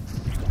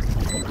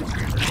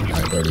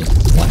 Alright, Birdie.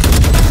 Watch.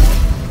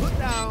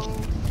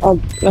 Oh,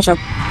 gosh, up.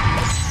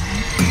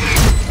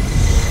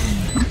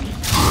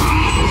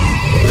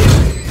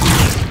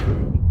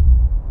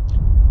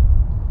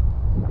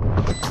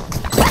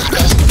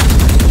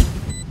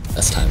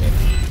 That's timing.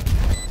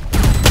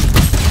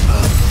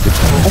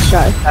 Let's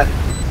try.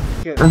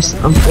 I'm Why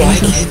flying.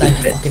 can't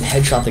I fucking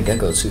headshot the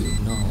gecko too?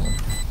 No.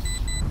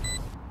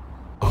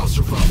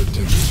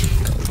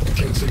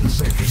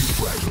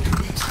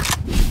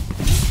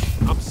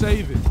 I'm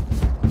saving.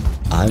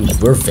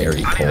 We're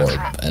very poor,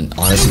 and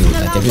honestly,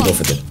 I think we go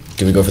for the.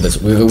 Do we go for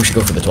this? We should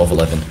go for the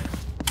 12-11.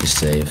 Just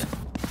save.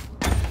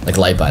 Like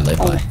light buy.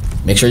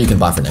 Make sure you can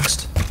buy for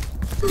next.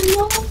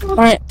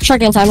 Alright,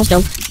 shotgun time. Let's go.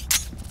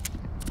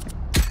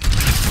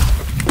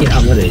 Yeah,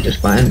 I'm literally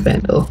just buying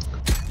Vandal.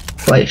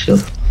 Flight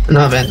shield.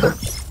 Not Vandal.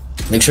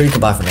 Make sure you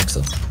can buy for next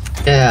though.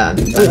 Yeah, I'm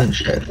in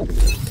sheriff.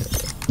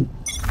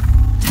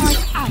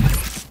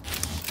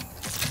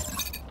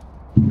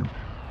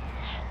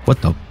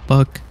 What the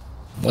fuck?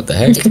 What the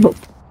heck?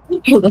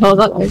 Who the hell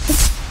that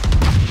was?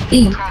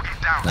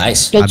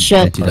 Nice. Good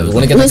shit. You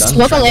wanna get the gun?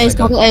 Smoke Try on to A, get the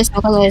gun.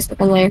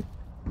 smoke on A.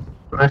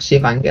 Let's see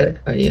if I can get it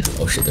for you.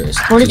 Oh shit, there is.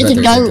 Where did She's you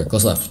get the right gun? there.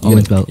 Close left.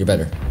 Omen's belt. You're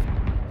better.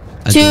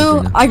 I Two.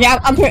 told you, Okay,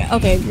 I'm here.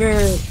 Okay,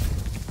 we're.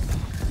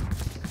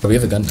 But we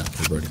have a gun now.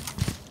 We're Birdie.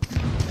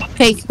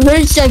 Okay, we're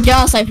just get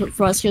outside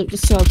for us. Here,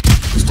 just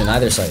Just deny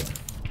their sight.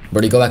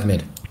 Birdie, go back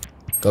mid.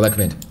 Go back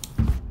mid.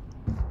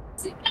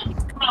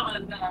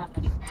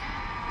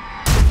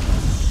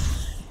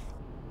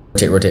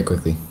 Rotate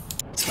quickly.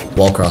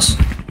 Wall cross.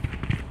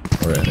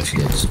 Alright, that she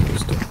did. Just do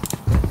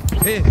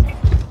it. Here.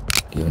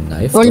 Give a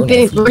knife.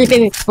 Brody, Throw a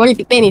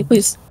knife. baby,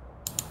 please.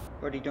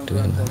 Brody, don't Do go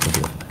it. in Don't do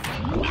it.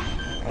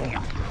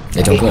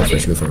 Yeah, don't go in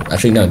first. Go for it.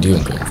 Actually, no, do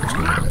it. Go in first. Go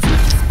in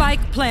first.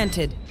 Spike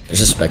planted.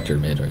 There's a Spectre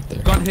mid right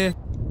there. Gun here.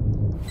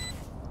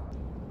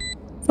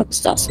 Fuck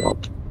that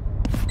smoke.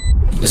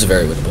 This is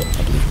very winnable.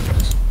 I believe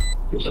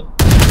in you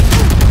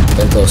guys.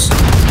 Very close.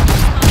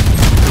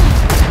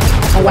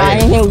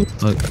 Alright, him.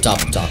 Top.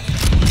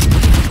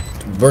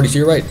 Birdie to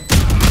your right.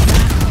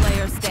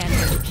 Player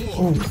standing.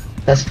 Oh,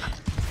 that's.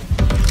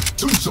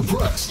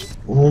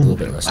 little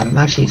bit rusty. I'm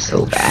actually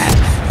so bad.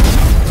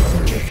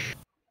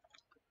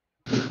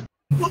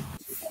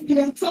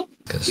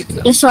 'Cause, you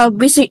know. Yeah, so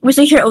we see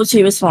here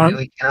OT respawn.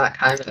 We cannot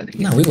time it.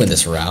 No, we win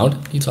this round.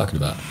 What are you talking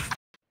about?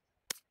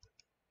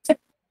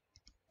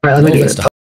 Alright, let me do Let's it.